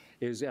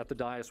is at the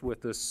dais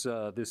with us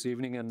this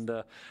evening, and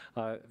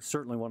I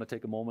certainly want to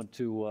take a moment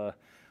to,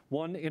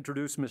 one,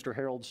 introduce Mr.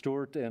 Harold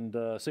Stewart and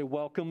say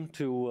welcome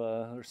to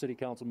our city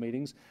council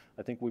meetings.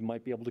 I think we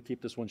might be able to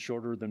keep this one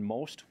shorter than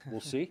most.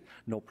 We'll see.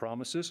 No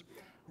promises.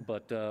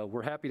 But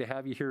we're happy to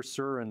have you here,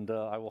 sir, and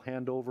I will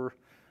hand over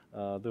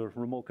the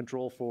remote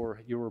control for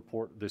your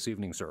report this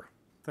evening, sir.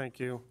 Thank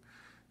you.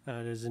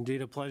 It is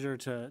indeed a pleasure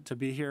to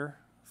be here,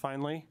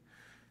 finally.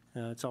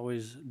 It's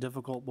always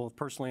difficult, both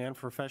personally and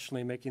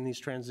professionally, making these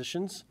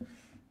transitions,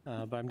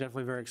 but I'm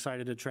definitely very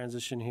excited to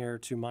transition here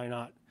to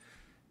Minot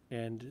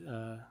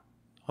and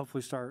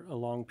hopefully start a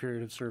long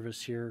period of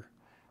service here,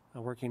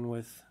 working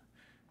with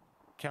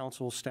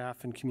council,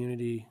 staff, and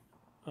community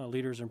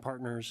leaders and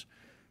partners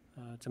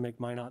to make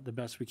Minot the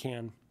best we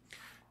can.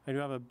 I do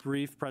have a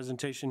brief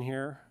presentation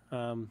here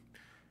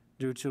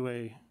due to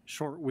a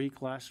short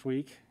week last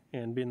week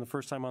and being the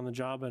first time on the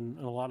job, and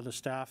a lot of the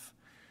staff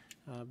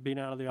being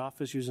out of the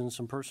office, using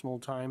some personal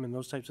time and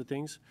those types of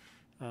things.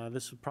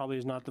 This probably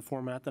is not the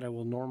format that I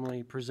will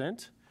normally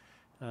present,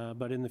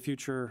 but in the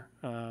future,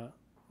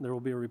 there will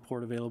be a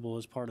report available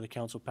as part of the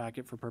council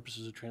packet for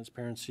purposes of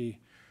transparency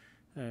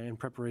in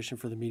preparation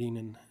for the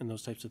meeting and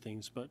those types of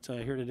things. But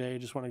here today, I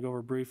just want to go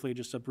over briefly,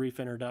 just a brief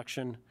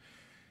introduction.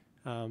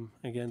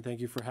 Again, thank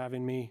you for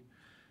having me.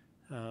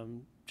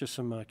 Just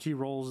some key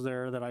roles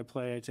there that I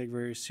play. I take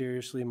very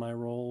seriously my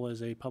role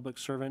as a public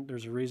servant.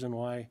 There's a reason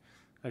why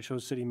I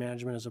chose city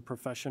management as a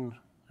profession.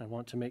 I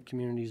want to make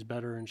communities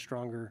better and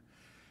stronger,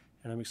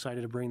 and I'm excited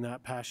to bring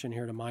that passion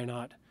here to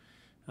Minot.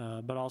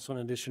 But also in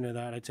addition to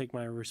that, I take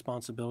my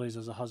responsibilities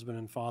as a husband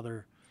and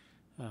father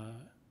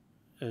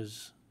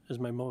as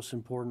my most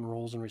important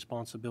roles and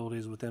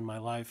responsibilities within my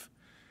life.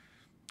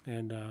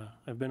 And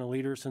I've been a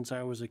leader since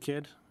I was a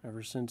kid,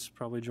 ever since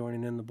probably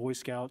joining in the Boy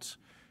Scouts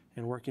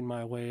and working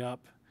my way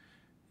up.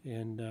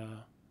 And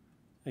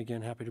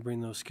again, happy to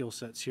bring those skill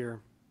sets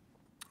here.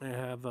 I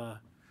have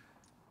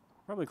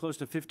probably close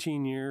to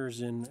 15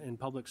 years in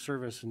public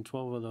service, and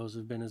 12 of those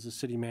have been as a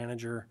city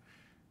manager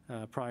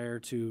prior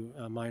to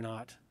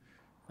Minot,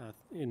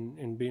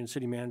 in being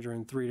city manager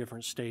in 3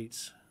 different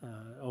states,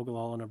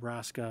 Ogallala,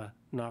 Nebraska,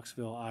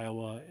 Knoxville,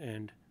 Iowa,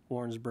 and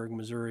Warrensburg,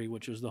 Missouri,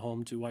 which is the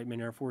home to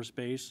Whiteman Air Force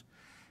Base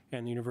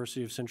and the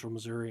University of Central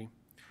Missouri.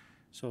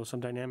 So some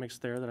dynamics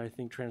there that I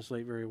think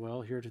translate very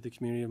well here to the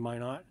community of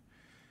Minot.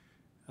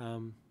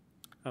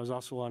 I was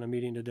also on a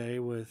meeting today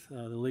with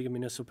the League of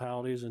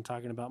Municipalities and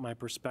talking about my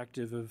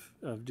perspective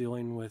of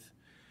dealing with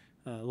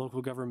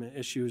local government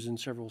issues in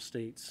several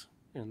states.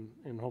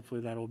 And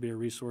hopefully that will be a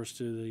resource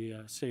to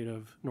the state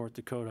of North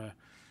Dakota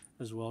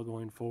as well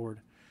going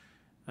forward.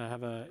 I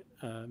have a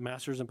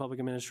master's in public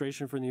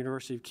administration from the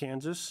University of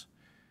Kansas.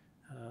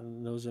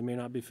 Those that may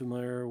not be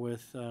familiar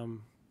with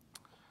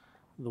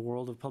the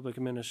world of public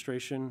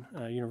administration,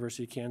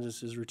 University of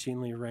Kansas is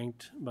routinely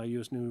ranked by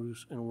U.S.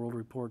 News and World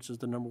Reports as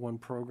the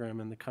 #1 program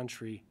in the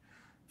country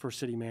for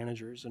city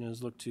managers, and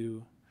is looked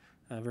to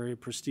very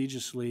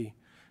prestigiously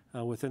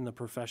within the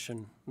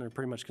profession. They're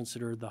pretty much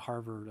considered the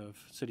Harvard of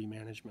city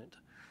management.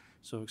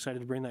 So excited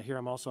to bring that here.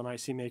 I'm also an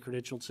ICMA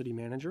credentialed city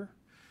manager,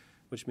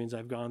 which means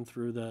I've gone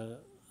through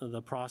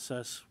the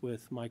process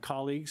with my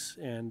colleagues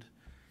and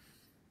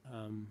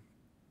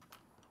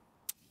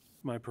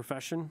my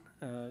profession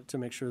to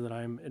make sure that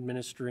I'm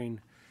administering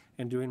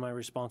and doing my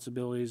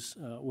responsibilities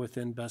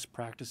within best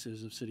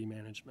practices of city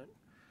management.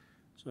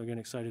 So again,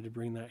 excited to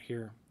bring that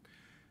here.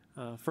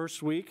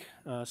 First week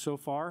so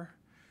far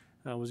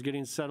was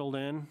getting settled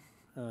in,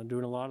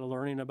 doing a lot of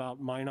learning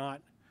about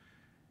Minot,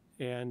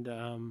 and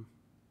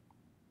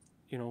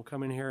you know,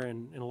 coming here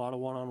in a lot of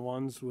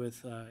one-on-ones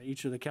with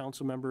each of the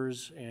council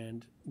members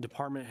and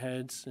department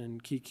heads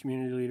and key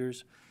community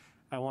leaders.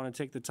 I want to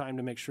take the time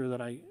to make sure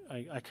that I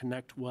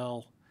connect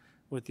well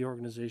with the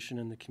organization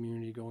and the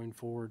community going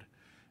forward.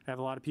 I have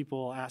a lot of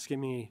people asking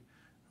me,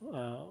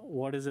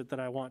 what is it that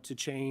I want to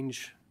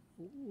change?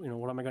 You know,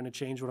 what am I going to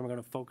change? What am I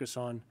going to focus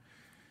on?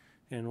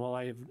 And while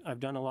I've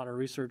done a lot of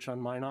research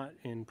on Minot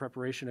in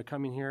preparation of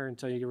coming here,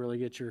 until you really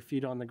get your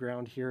feet on the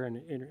ground here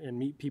and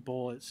meet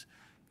people,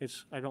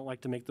 I don't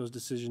like to make those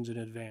decisions in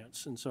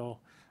advance. And so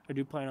I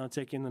do plan on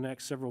taking the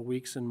next several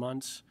weeks and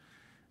months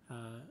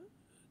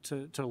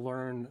to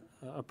learn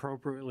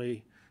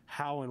appropriately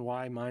how and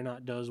why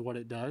Minot does what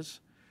it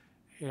does,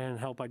 and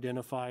help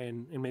identify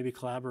and maybe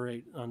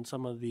collaborate on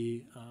some of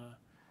the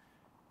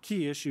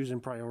key issues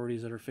and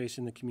priorities that are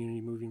facing the community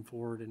moving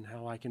forward, and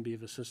how I can be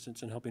of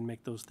assistance in helping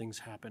make those things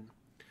happen.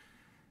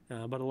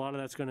 But a lot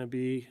of that's going to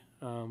be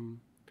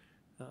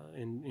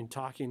in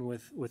talking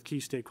with key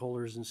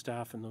stakeholders and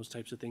staff and those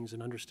types of things,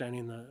 and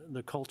understanding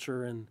the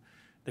culture and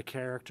the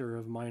character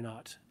of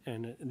Minot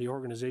and the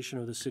organization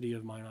of the city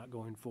of Minot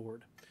going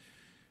forward.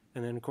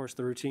 And then, of course,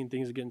 the routine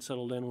things are getting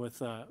settled in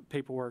with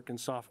paperwork and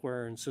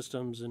software and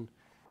systems, and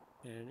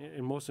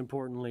most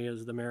importantly,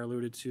 as the mayor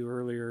alluded to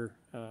earlier,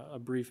 a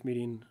brief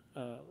meeting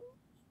in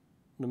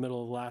the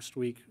middle of last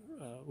week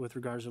with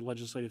regards to the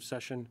legislative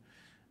session.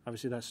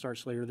 Obviously, that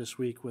starts later this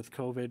week with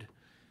COVID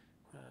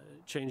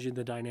changing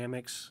the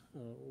dynamics.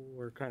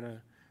 We're kind of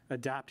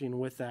adapting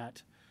with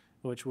that,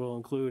 which will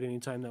include any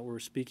time that we're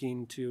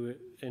speaking to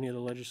any of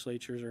the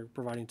legislatures or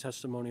providing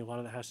testimony, a lot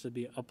of that has to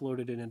be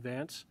uploaded in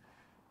advance.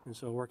 And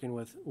so working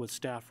with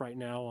staff right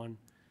now on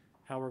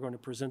how we're going to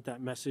present that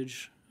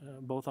message,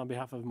 both on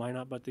behalf of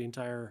Minot, but the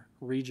entire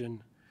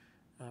region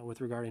with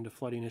regarding to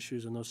flooding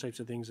issues and those types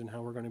of things, and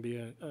how we're going to be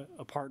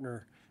a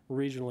partner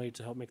regionally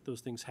to help make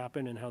those things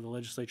happen, and how the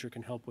legislature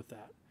can help with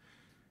that.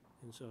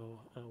 And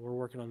so we're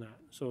working on that.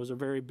 So it was a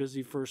very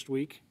busy first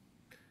week.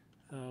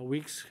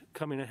 Weeks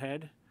coming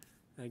ahead.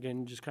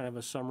 Again, just kind of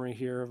a summary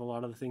here of a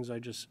lot of the things I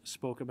just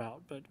spoke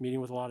about, but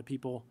meeting with a lot of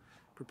people,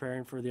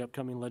 preparing for the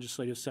upcoming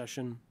legislative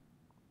session,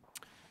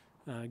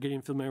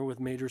 getting familiar with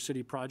major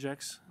city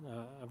projects.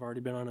 I've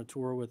already been on a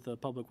tour with the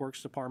Public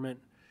Works Department,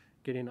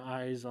 getting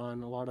eyes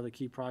on a lot of the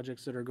key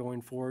projects that are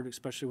going forward,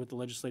 especially with the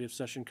legislative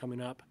session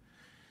coming up.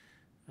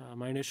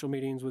 My initial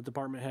meetings with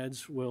department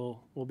heads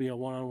will be a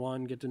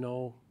one-on-one, get to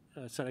know,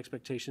 set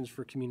expectations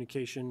for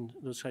communication,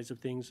 those kinds of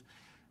things.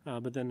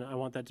 But then I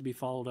want that to be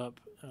followed up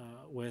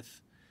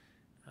with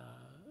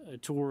a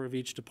tour of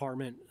each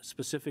department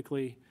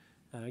specifically.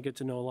 Get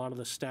to know a lot of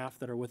the staff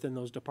that are within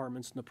those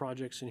departments and the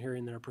projects, and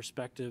hearing their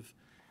perspective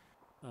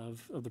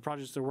of the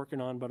projects they're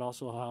working on, but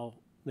also how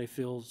they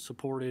feel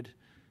supported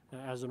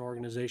as an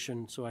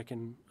organization, so I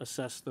can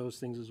assess those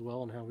things as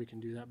well, and how we can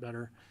do that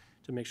better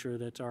to make sure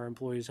that our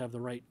employees have the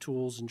right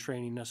tools and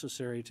training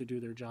necessary to do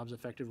their jobs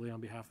effectively on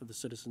behalf of the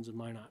citizens of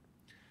Minot.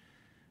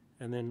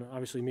 And then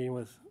obviously meeting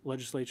with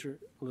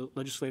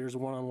legislators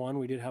one-on-one.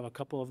 We did have a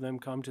couple of them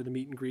come to the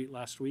meet and greet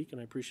last week, and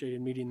I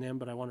appreciated meeting them,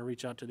 but I want to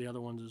reach out to the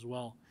other ones as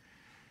well.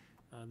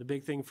 The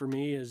big thing for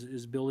me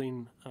is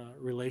building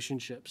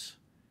relationships,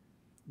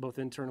 both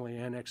internally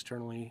and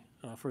externally,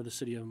 for the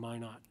city of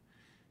Minot,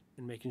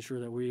 and making sure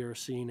that we are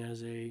seen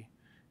as a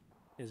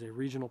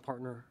regional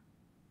partner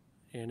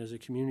and as a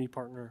community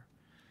partner.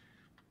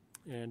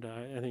 And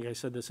I think I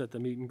said this at the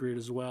meet and greet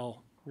as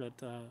well,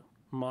 that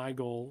my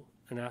goal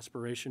and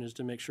aspiration is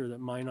to make sure that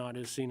Minot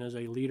is seen as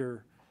a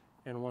leader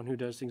and one who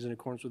does things in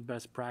accordance with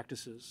best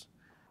practices.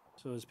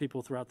 So as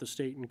people throughout the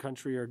state and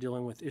country are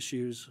dealing with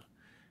issues,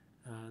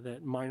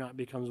 that Minot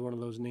becomes one of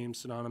those names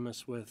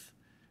synonymous with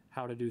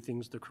how to do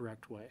things the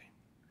correct way.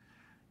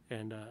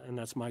 And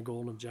that's my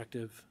goal and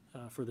objective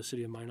for the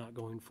city of Minot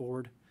going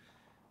forward.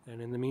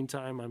 And in the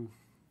meantime, I'm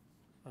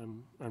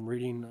I'm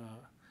reading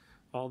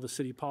all the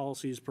city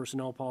policies,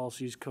 personnel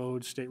policies,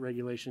 codes, state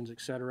regulations, et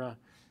cetera,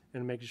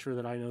 and making sure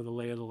that I know the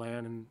lay of the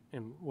land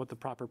and what the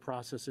proper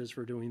process is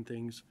for doing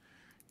things.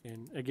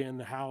 And again,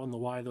 the how and the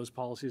why those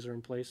policies are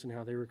in place and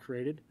how they were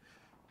created.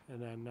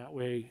 And then that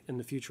way, in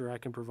the future, I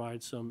can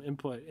provide some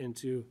input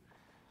into,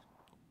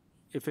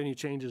 if any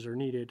changes are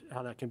needed,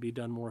 how that can be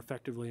done more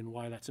effectively and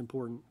why that's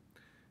important.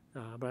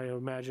 But I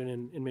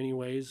imagine in many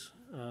ways,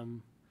 a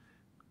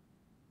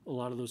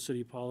lot of those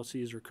city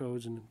policies or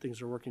codes and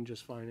things are working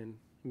just fine and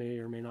may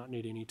or may not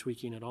need any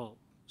tweaking at all.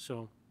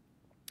 So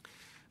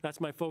that's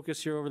my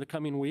focus here over the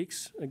coming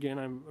weeks. Again,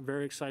 I'm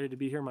very excited to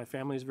be here. My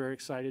family is very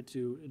excited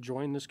to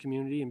join this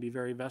community and be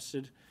very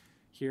vested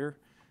here.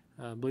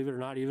 Believe it or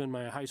not, even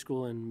my high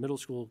school and middle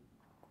school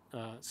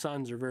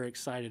sons are very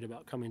excited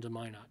about coming to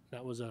Minot.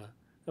 That was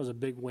a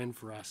big win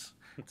for us.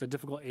 It's a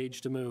difficult age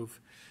to move,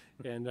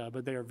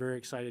 but they are very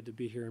excited to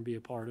be here and be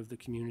a part of the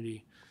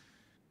community.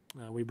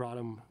 We brought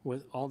them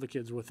with all the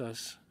kids with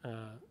us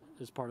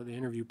as part of the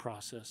interview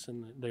process,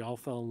 and they all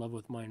fell in love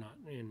with Minot,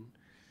 and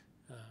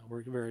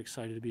we're very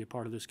excited to be a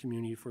part of this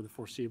community for the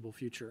foreseeable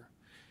future.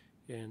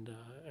 And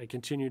I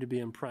continue to be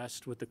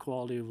impressed with the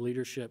quality of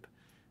leadership.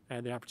 I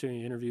had the opportunity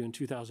to interview in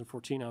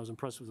 2014. I was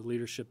impressed with the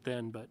leadership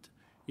then, but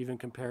even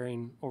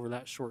comparing over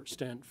that short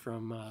stint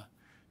from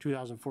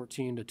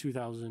 2014 to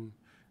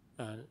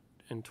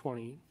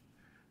 2020,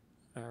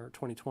 or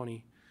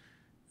 2020,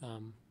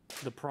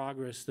 the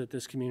progress that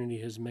this community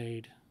has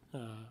made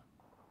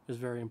is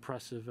very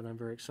impressive, and I'm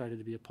very excited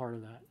to be a part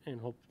of that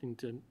and hoping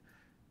to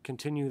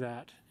continue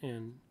that.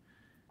 And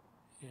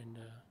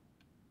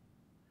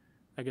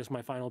I guess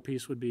my final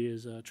piece would be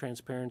is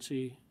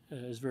transparency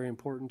is very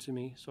important to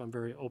me, so I'm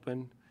very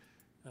open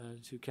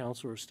to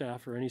council or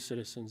staff or any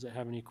citizens that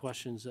have any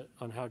questions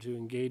on how to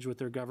engage with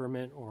their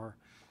government or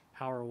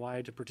how or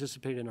why to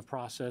participate in a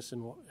process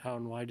and how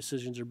and why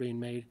decisions are being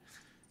made.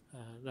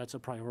 That's a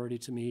priority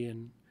to me,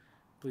 and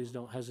please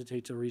don't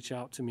hesitate to reach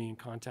out to me and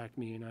contact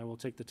me, and I will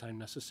take the time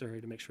necessary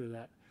to make sure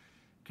that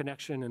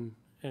connection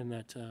and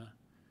that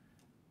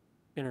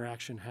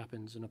interaction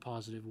happens in a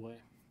positive way.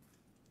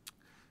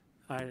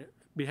 I'd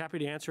be happy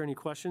to answer any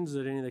questions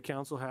that any of the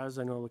council has.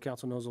 I know the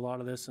council knows a lot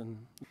of this, and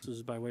this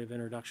is by way of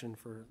introduction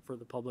for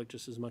the public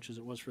just as much as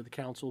it was for the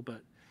council,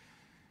 but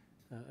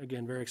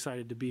again, very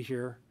excited to be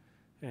here,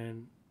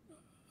 and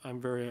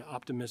I'm very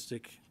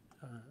optimistic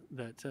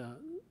that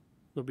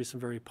there'll be some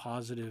very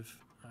positive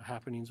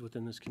happenings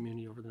within this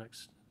community over the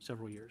next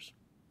several years.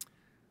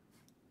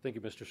 Thank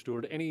you, Mr.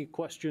 Stewart. Any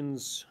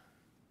questions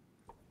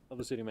of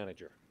the city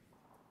manager?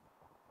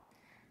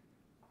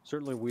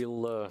 Certainly,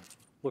 we'll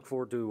look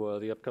forward to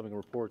the upcoming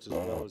reports as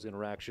well as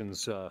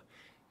interactions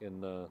in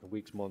the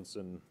weeks, months,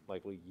 and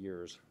likely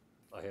years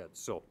ahead.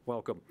 So,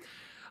 welcome.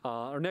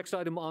 Our next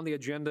item on the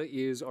agenda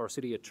is our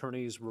city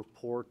attorney's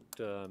report.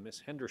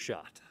 Ms.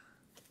 Hendershot.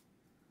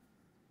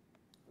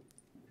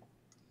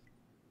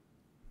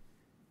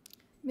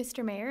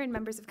 Mr. Mayor and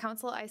members of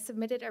council, I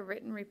submitted a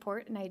written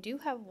report, and I do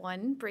have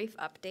one brief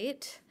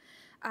update.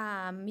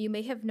 You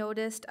may have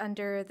noticed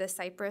under the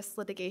Cypress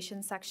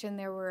litigation section,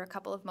 there were a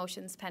couple of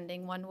motions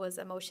pending. One was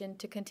a motion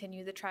to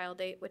continue the trial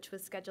date, which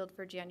was scheduled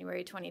for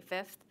January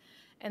 25th,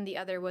 and the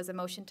other was a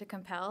motion to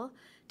compel.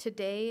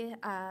 Today,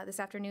 this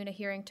afternoon, a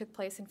hearing took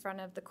place in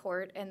front of the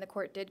court, and the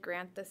court did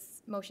grant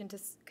this motion to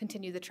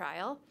continue the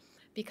trial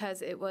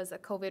because it was a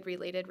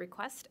COVID-related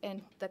request,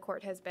 and the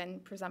court has been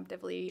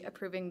presumptively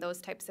approving those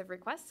types of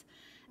requests.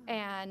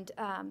 And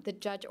the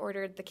judge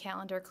ordered the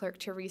calendar clerk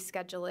to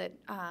reschedule it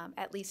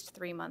at least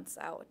 3 months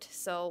out.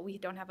 So we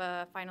don't have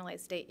a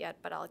finalized date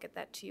yet, but I'll get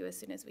that to you as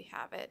soon as we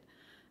have it.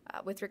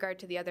 With regard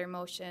to the other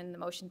motion, the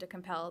motion to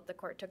compel, the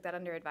court took that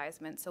under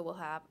advisement, so we'll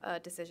have a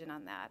decision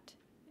on that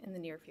in the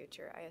near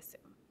future, I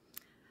assume.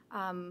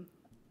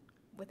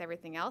 With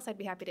everything else, I'd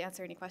be happy to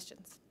answer any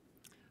questions.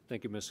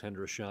 Thank you, Ms.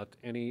 Hendershot.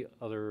 Any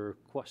other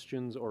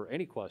questions or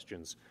any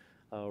questions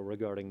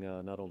regarding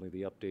not only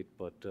the update,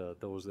 but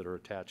those that are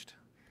attached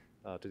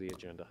to the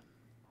agenda?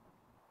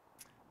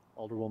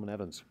 Alderwoman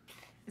Evans.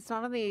 It's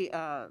not on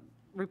the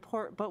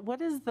report, but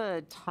what is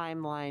the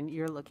timeline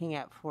you're looking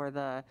at for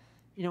the,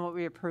 what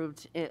we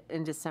approved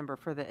in December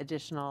for the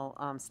additional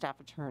staff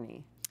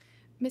attorney?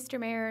 Mr.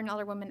 Mayor and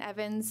Alderwoman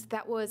Evans,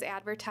 that was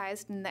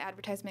advertised, and the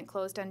advertisement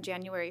closed on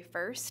January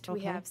 1st. Okay.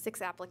 We have 6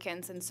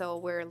 applicants, and so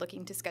we're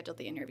looking to schedule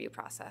the interview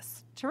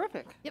process.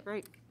 Terrific. Yep.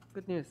 Great.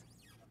 Good news.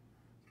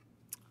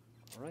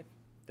 All right.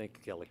 Thank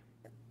you, Kelly.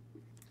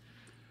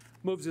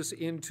 Moves us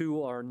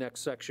into our next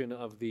section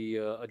of the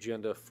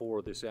agenda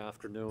for this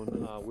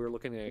afternoon. We're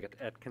looking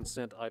at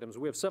consent items.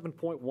 We have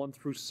 7.1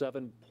 through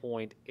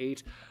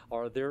 7.8.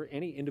 Are there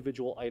any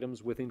individual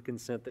items within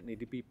consent that need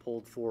to be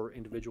pulled for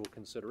individual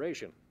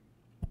consideration?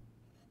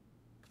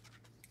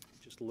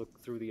 Just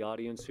look through the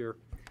audience here.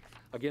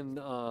 Again,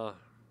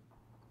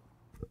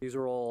 these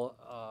are all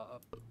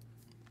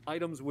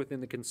items within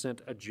the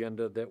consent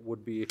agenda that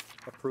would be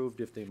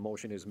approved if the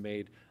motion is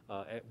made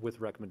with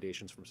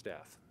recommendations from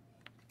staff.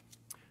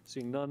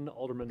 Seeing none,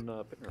 Alderman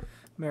Pittner.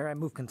 Mayor, I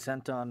move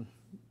consent on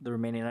the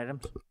remaining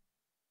items.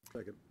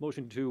 Second.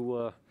 Motion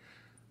to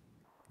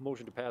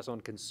pass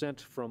on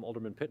consent from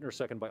Alderman Pittner,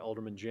 second by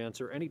Alderman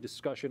Janser. Any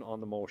discussion on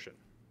the motion?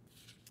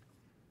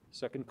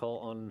 Second call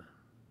on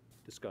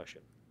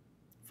discussion.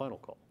 Final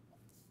call.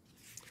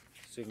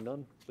 Seeing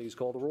none, please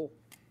call the roll.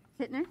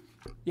 Pittner,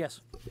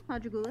 Yes.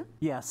 Padragula,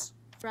 Yes.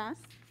 Ross,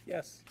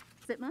 Yes.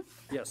 Sitma,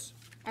 Yes.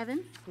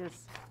 Evans,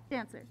 Yes.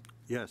 Dancer.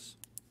 Yes.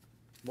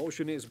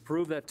 Motion is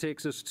approved. That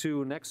takes us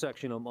to next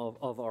section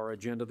of our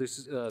agenda.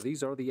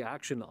 These are the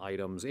action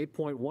items.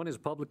 8.1 is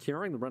public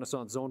hearing, the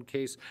Renaissance Zone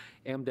case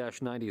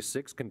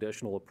M-96,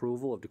 conditional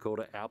approval of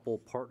Dakota Apple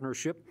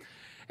Partnership.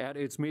 At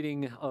its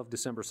meeting of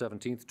December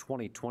 17th,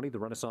 2020, the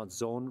Renaissance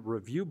Zone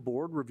Review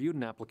Board reviewed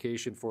an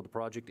application for the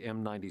project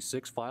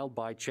M96 filed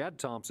by Chad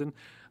Thompson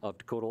of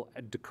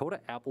Dakota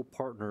Apple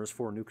Partners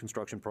for a new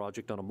construction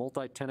project on a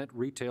multi-tenant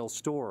retail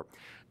store.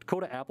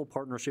 Dakota Apple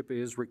Partnership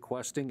is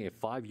requesting a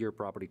 5-year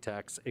property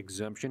tax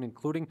exemption,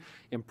 including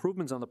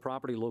improvements on the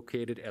property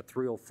located at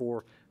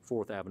 304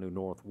 4th Avenue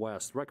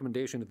Northwest. The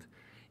recommendation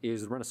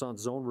is the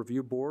Renaissance Zone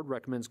Review Board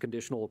recommends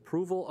conditional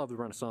approval of the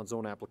Renaissance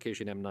Zone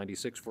application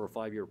M96 for a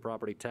 5-year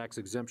property tax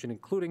exemption,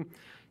 including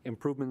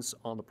improvements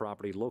on the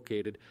property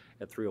located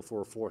at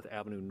 304 4th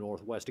Avenue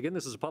Northwest. Again,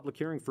 this is a public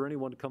hearing for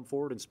anyone to come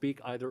forward and speak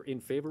either in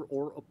favor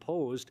or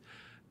opposed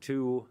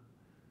to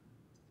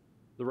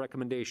the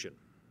recommendation.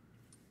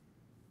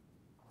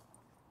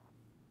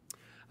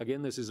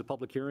 Again, this is a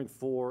public hearing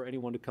for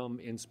anyone to come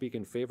and speak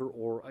in favor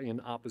or in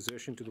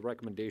opposition to the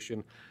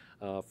recommendation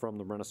from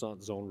the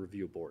Renaissance Zone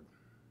Review Board.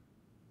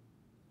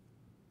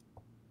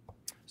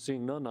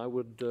 Seeing none, I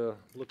would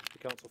look to the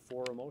council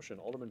for a motion.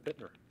 Alderman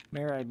Pittner.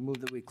 Mayor, I move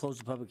that we close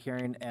the public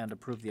hearing and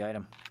approve the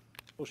item.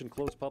 Motion to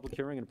close public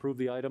hearing and approve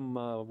the item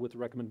with the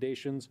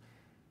recommendations.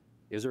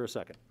 Is there a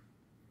second?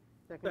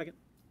 Second.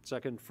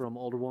 Second from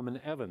Alderwoman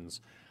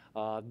Evans.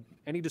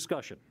 Any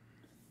discussion?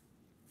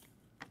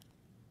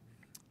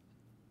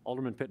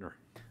 Alderman Pittner.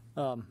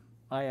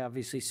 I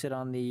obviously sit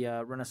on the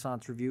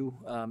Renaissance Review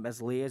as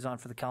a liaison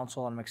for the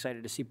council, and I'm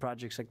excited to see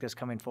projects like this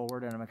coming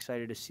forward, and I'm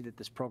excited to see that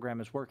this program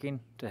is working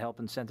to help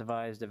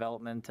incentivize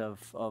development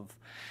of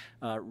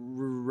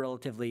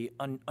relatively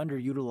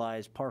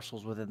underutilized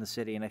parcels within the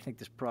city. And I think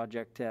this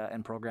project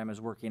and program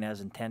is working as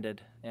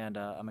intended, and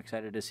I'm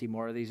excited to see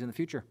more of these in the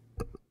future.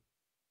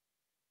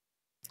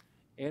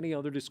 Any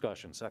other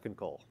discussion? Second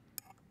call.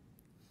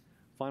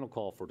 Final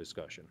call for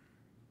discussion.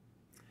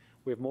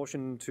 We have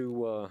motion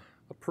to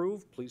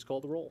approve. Please call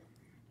the roll.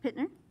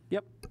 Pittner,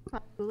 Yep.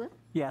 Padragula,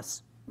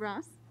 Yes.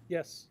 Ross,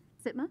 Yes.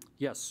 Sitma,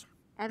 Yes.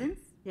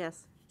 Evans,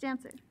 Yes.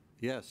 Janser.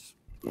 Yes.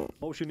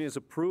 Motion is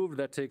approved.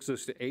 That takes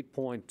us to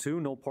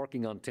 8.2, no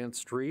parking on 10th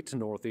Street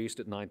Northeast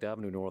at 9th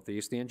Avenue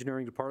Northeast. The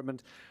engineering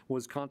department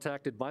was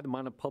contacted by the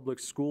Minot Public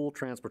School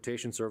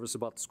Transportation Service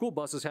about the school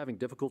buses having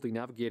difficulty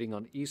navigating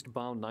on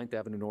eastbound 9th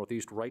Avenue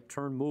Northeast right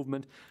turn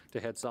movement to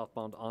head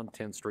southbound on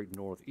 10th Street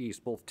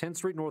Northeast. Both 10th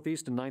Street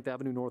Northeast and 9th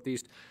Avenue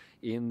Northeast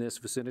in this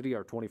vicinity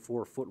are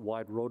 24-foot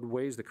wide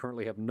roadways that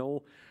currently have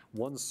no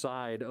one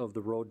side of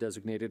the road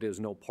designated as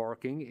no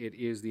parking. It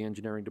is the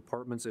engineering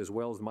department's as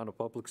well as the Minot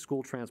Public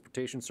School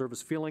Transportation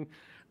Service feeling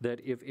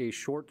that if a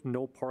short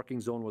no parking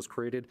zone was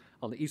created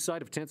on the east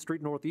side of 10th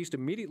Street Northeast,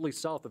 immediately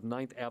south of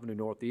 9th Avenue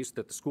Northeast,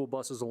 that the school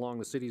buses along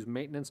the city's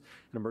maintenance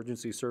and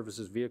emergency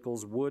services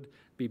vehicles would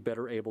be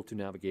better able to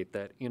navigate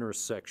that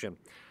intersection.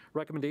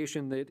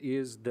 Recommendation that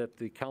is that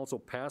the council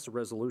pass a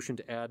resolution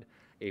to add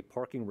a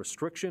parking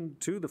restriction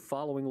to the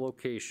following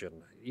location: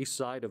 east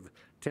side of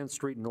 10th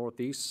Street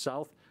Northeast,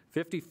 south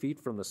 50 feet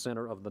from the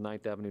center of the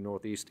 9th Avenue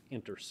Northeast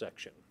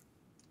intersection.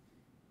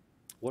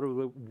 What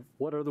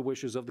are the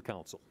wishes of the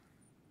council?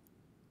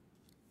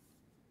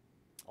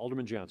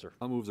 Alderman Janser.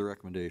 I'll move the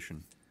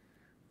recommendation.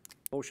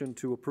 Motion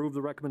to approve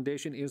the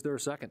recommendation. Is there a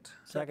second?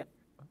 Second.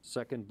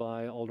 Second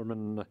by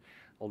Alderman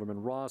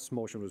Ross.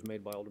 Motion was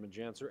made by Alderman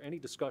Janser. Any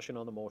discussion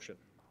on the motion?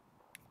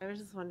 I was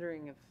just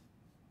wondering if...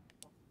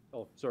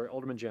 Oh, sorry,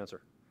 Alderman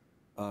Janser.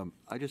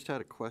 I just had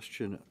a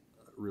question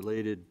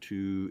related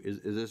to,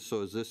 is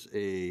this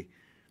a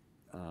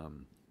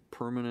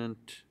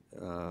permanent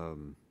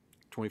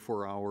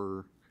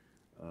 24-hour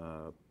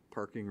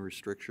parking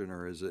restriction,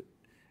 or is it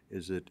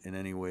in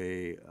any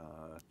way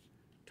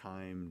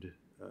timed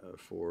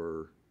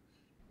for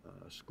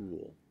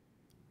school?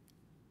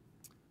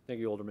 Thank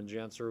you, Alderman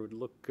Janser. Would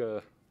look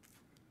to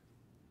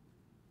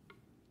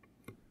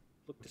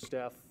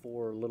staff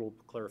for a little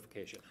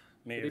clarification.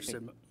 Mayor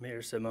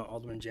Sitma,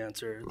 Alderman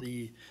Janser.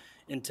 The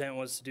intent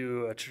was to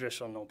do a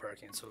traditional no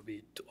parking, so it would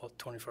be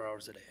 24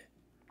 hours a day.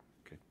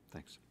 Okay,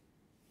 thanks.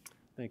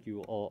 Thank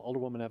you.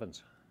 Alderwoman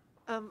Evans.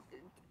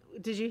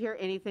 Did you hear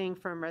anything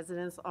from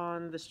residents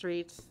on the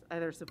street,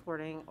 either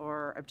supporting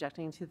or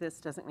objecting to this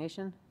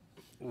designation?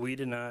 We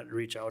did not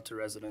reach out to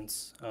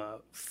residents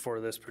for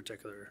this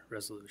particular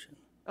resolution.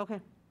 Okay.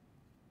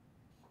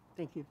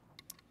 Thank you.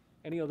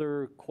 Any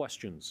other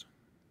questions?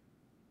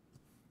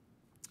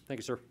 Thank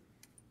you, sir.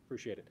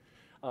 Appreciate it.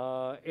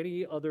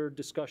 Any other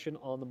discussion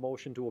on the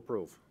motion to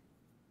approve?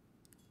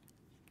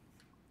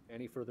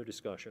 Any further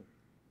discussion?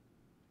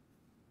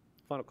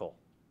 Final call.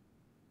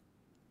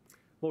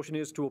 Motion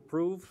is to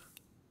approve.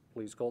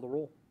 Please call the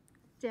roll.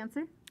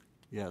 Janser,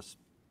 Yes.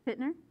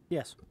 Pittner,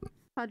 Yes.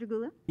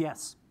 Quadrigula,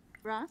 Yes.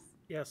 Ross,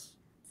 Yes.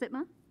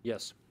 Sitma,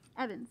 Yes.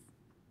 Evans.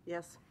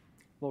 Yes.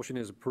 Motion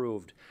is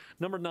approved.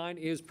 Number 9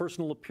 is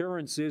personal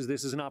appearances.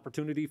 This is an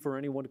opportunity for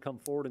anyone to come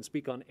forward and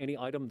speak on any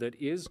item that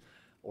is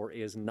or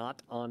is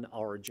not on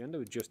our agenda.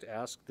 We just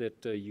ask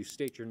that you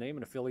state your name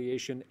and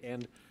affiliation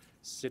and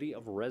city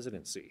of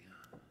residency.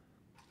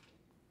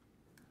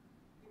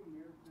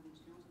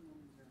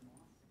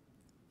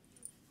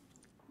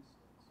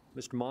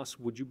 Mr. Moss,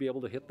 would you be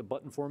able to hit the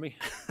button for me?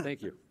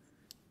 Thank you.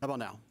 How about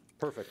now?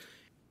 Perfect.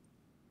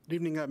 Good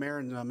evening, Mayor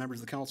and members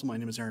of the council. My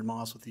name is Aaron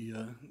Moss with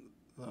the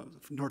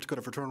North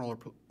Dakota Fraternal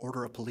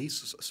Order of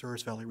Police,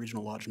 Souris Valley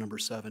Regional Lodge number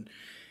 7.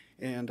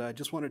 And I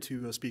just wanted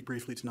to speak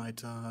briefly tonight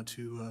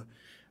to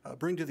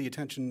bring to the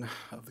attention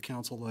of the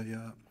council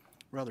a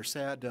rather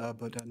sad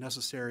but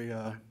necessary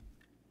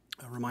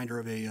reminder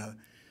of a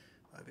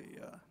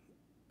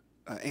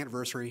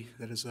anniversary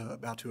that is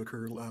about to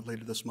occur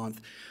later this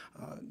month.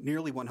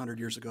 Nearly 100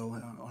 years ago,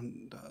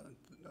 on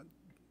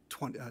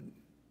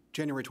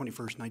January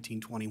 21st,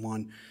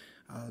 1921,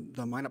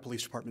 the Minot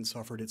Police Department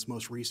suffered its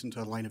most recent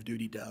line of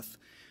duty death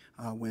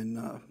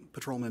when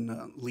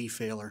Patrolman Lee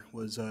Failer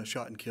was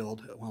shot and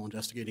killed while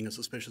investigating a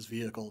suspicious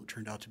vehicle that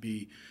turned out to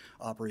be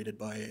operated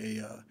by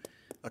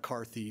a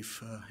car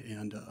thief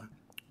and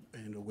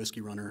a whiskey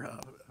runner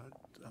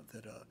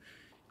that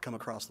come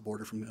across the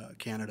border from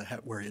Canada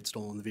where he had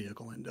stolen the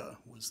vehicle and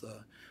was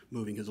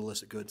moving his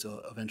illicit goods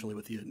eventually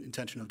with the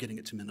intention of getting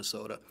it to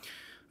Minnesota.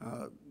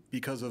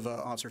 Because of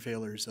Officer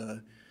Failer's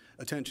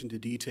attention to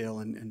detail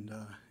and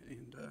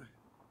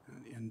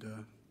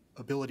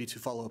ability to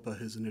follow up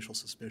his initial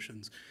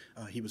suspicions,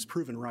 he was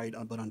proven right,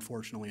 but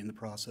unfortunately in the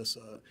process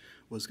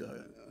was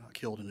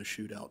killed in a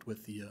shootout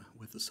with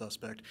the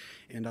suspect.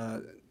 And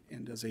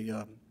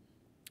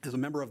as a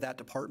member of that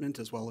department,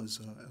 as well as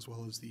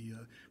the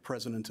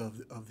president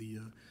of the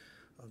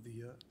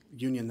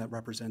union that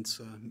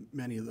represents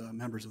many of the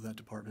members of that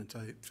department,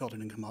 I felt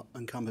it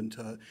incumbent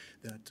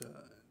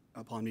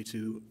upon me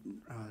to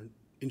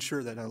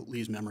ensure that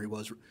Lee's memory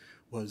was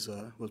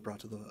brought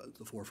to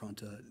the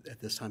forefront at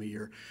this time of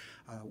year.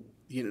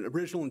 The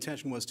original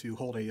intention was to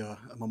hold a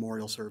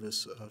memorial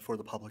service for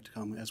the public to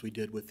come, as we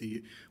did with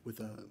the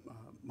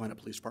Minot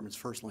Police Department's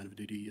first line of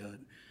duty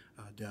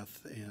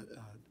death,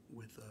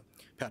 with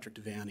Patrick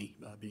Devaney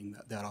being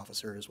that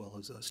officer, as well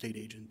as State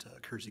Agent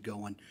Kersey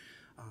Gowan.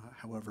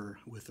 However,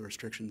 with the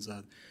restrictions,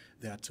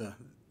 that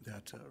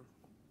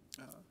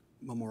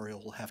memorial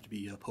will have to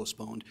be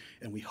postponed,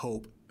 and we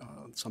hope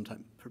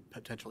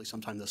potentially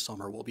sometime this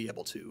summer, we'll be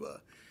able to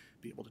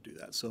do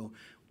that. So,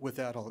 with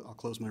that, I'll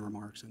close my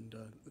remarks and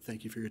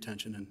thank you for your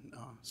attention, and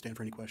stand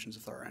for any questions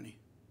if there are any.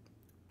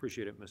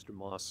 Appreciate it, Mr.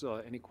 Moss.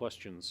 Any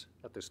questions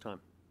at this time?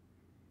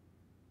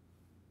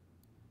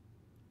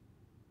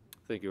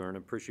 Thank you, Aaron. I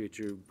appreciate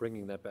you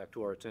bringing that back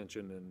to our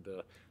attention, and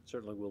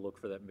certainly we'll look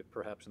for that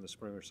perhaps in the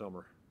spring or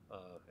summer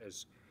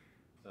as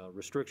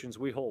restrictions,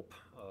 we hope,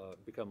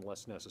 become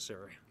less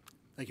necessary.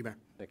 Thank you, Mayor.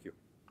 Thank you.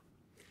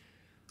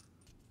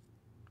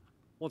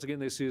 Once again,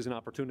 this is an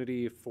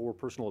opportunity for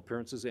personal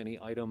appearances, any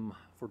item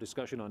for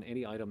discussion on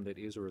any item that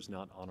is or is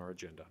not on our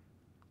agenda.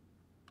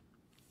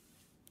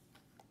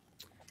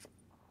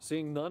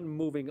 Seeing none,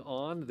 moving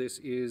on. This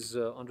is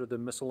under the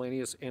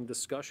miscellaneous and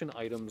discussion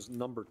items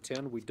number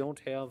 10. We don't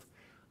have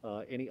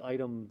any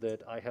item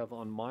that I have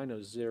on mine.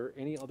 Is there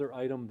any other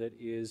item that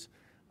is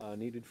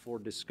needed for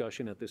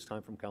discussion at this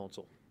time from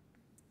council?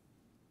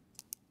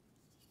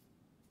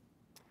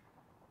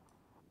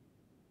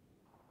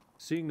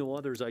 Seeing no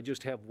others, I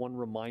just have one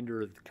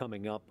reminder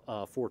coming up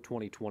for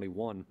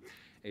 2021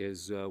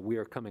 is we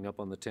are coming up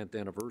on the 10th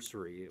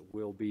anniversary. It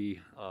will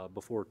be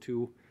before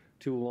too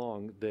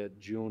long that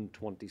June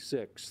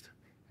 26th,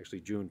 actually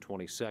June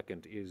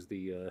 22nd, is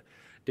the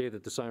day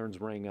that the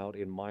sirens rang out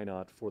in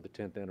Minot for the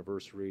 10th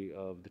anniversary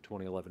of the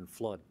 2011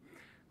 flood.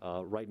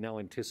 Right now,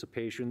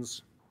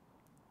 anticipations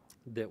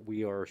that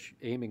we are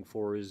aiming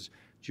for is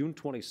June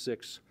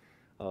 26th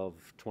of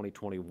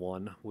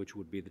 2021, which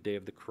would be the day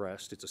of the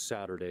crest. It's a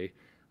Saturday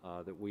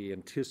that we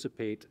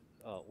anticipate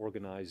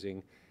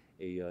organizing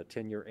a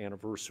 10-year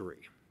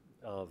anniversary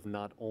of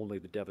not only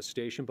the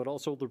devastation, but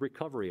also the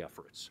recovery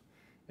efforts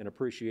and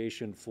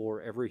appreciation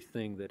for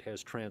everything that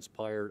has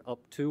transpired up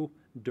to,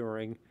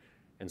 during,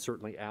 and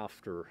certainly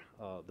after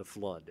the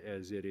flood,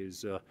 as it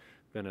has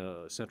been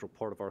a central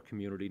part of our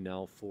community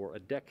now for a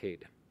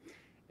decade.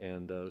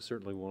 And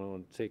certainly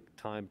want to take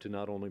time to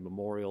not only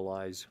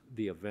memorialize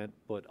the event,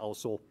 but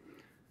also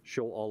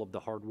show all of the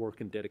hard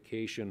work and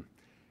dedication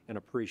and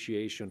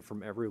appreciation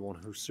from everyone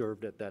who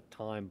served at that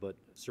time, but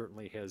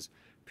certainly has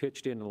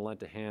pitched in and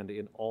lent a hand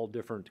in all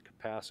different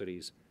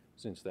capacities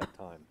since that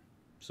time.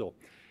 So,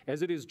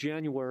 as it is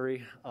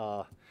January,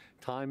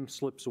 time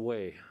slips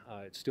away.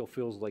 It still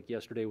feels like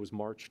yesterday was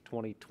March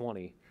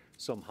 2020,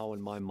 somehow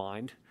in my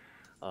mind.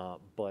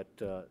 But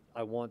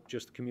I want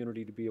just the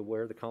community to be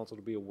aware, the council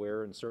to be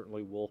aware, and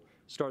certainly we'll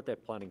start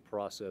that planning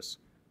process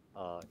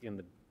in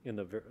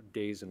the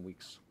days and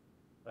weeks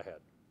ahead.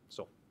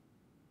 So,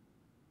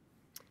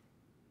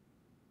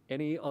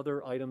 Any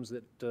other items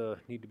that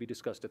need to be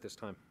discussed at this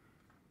time?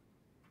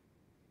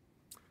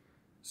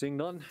 Seeing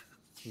none,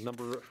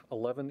 number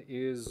 11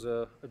 is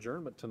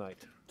adjournment tonight.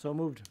 So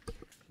moved.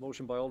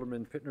 Motion by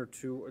Alderman Pittner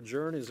to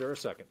adjourn. Is there a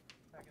second?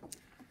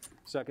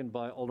 Second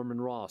by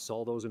Alderman Ross.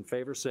 All those in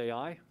favor say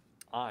aye.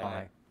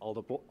 Aye.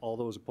 All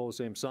those opposed,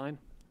 same sign.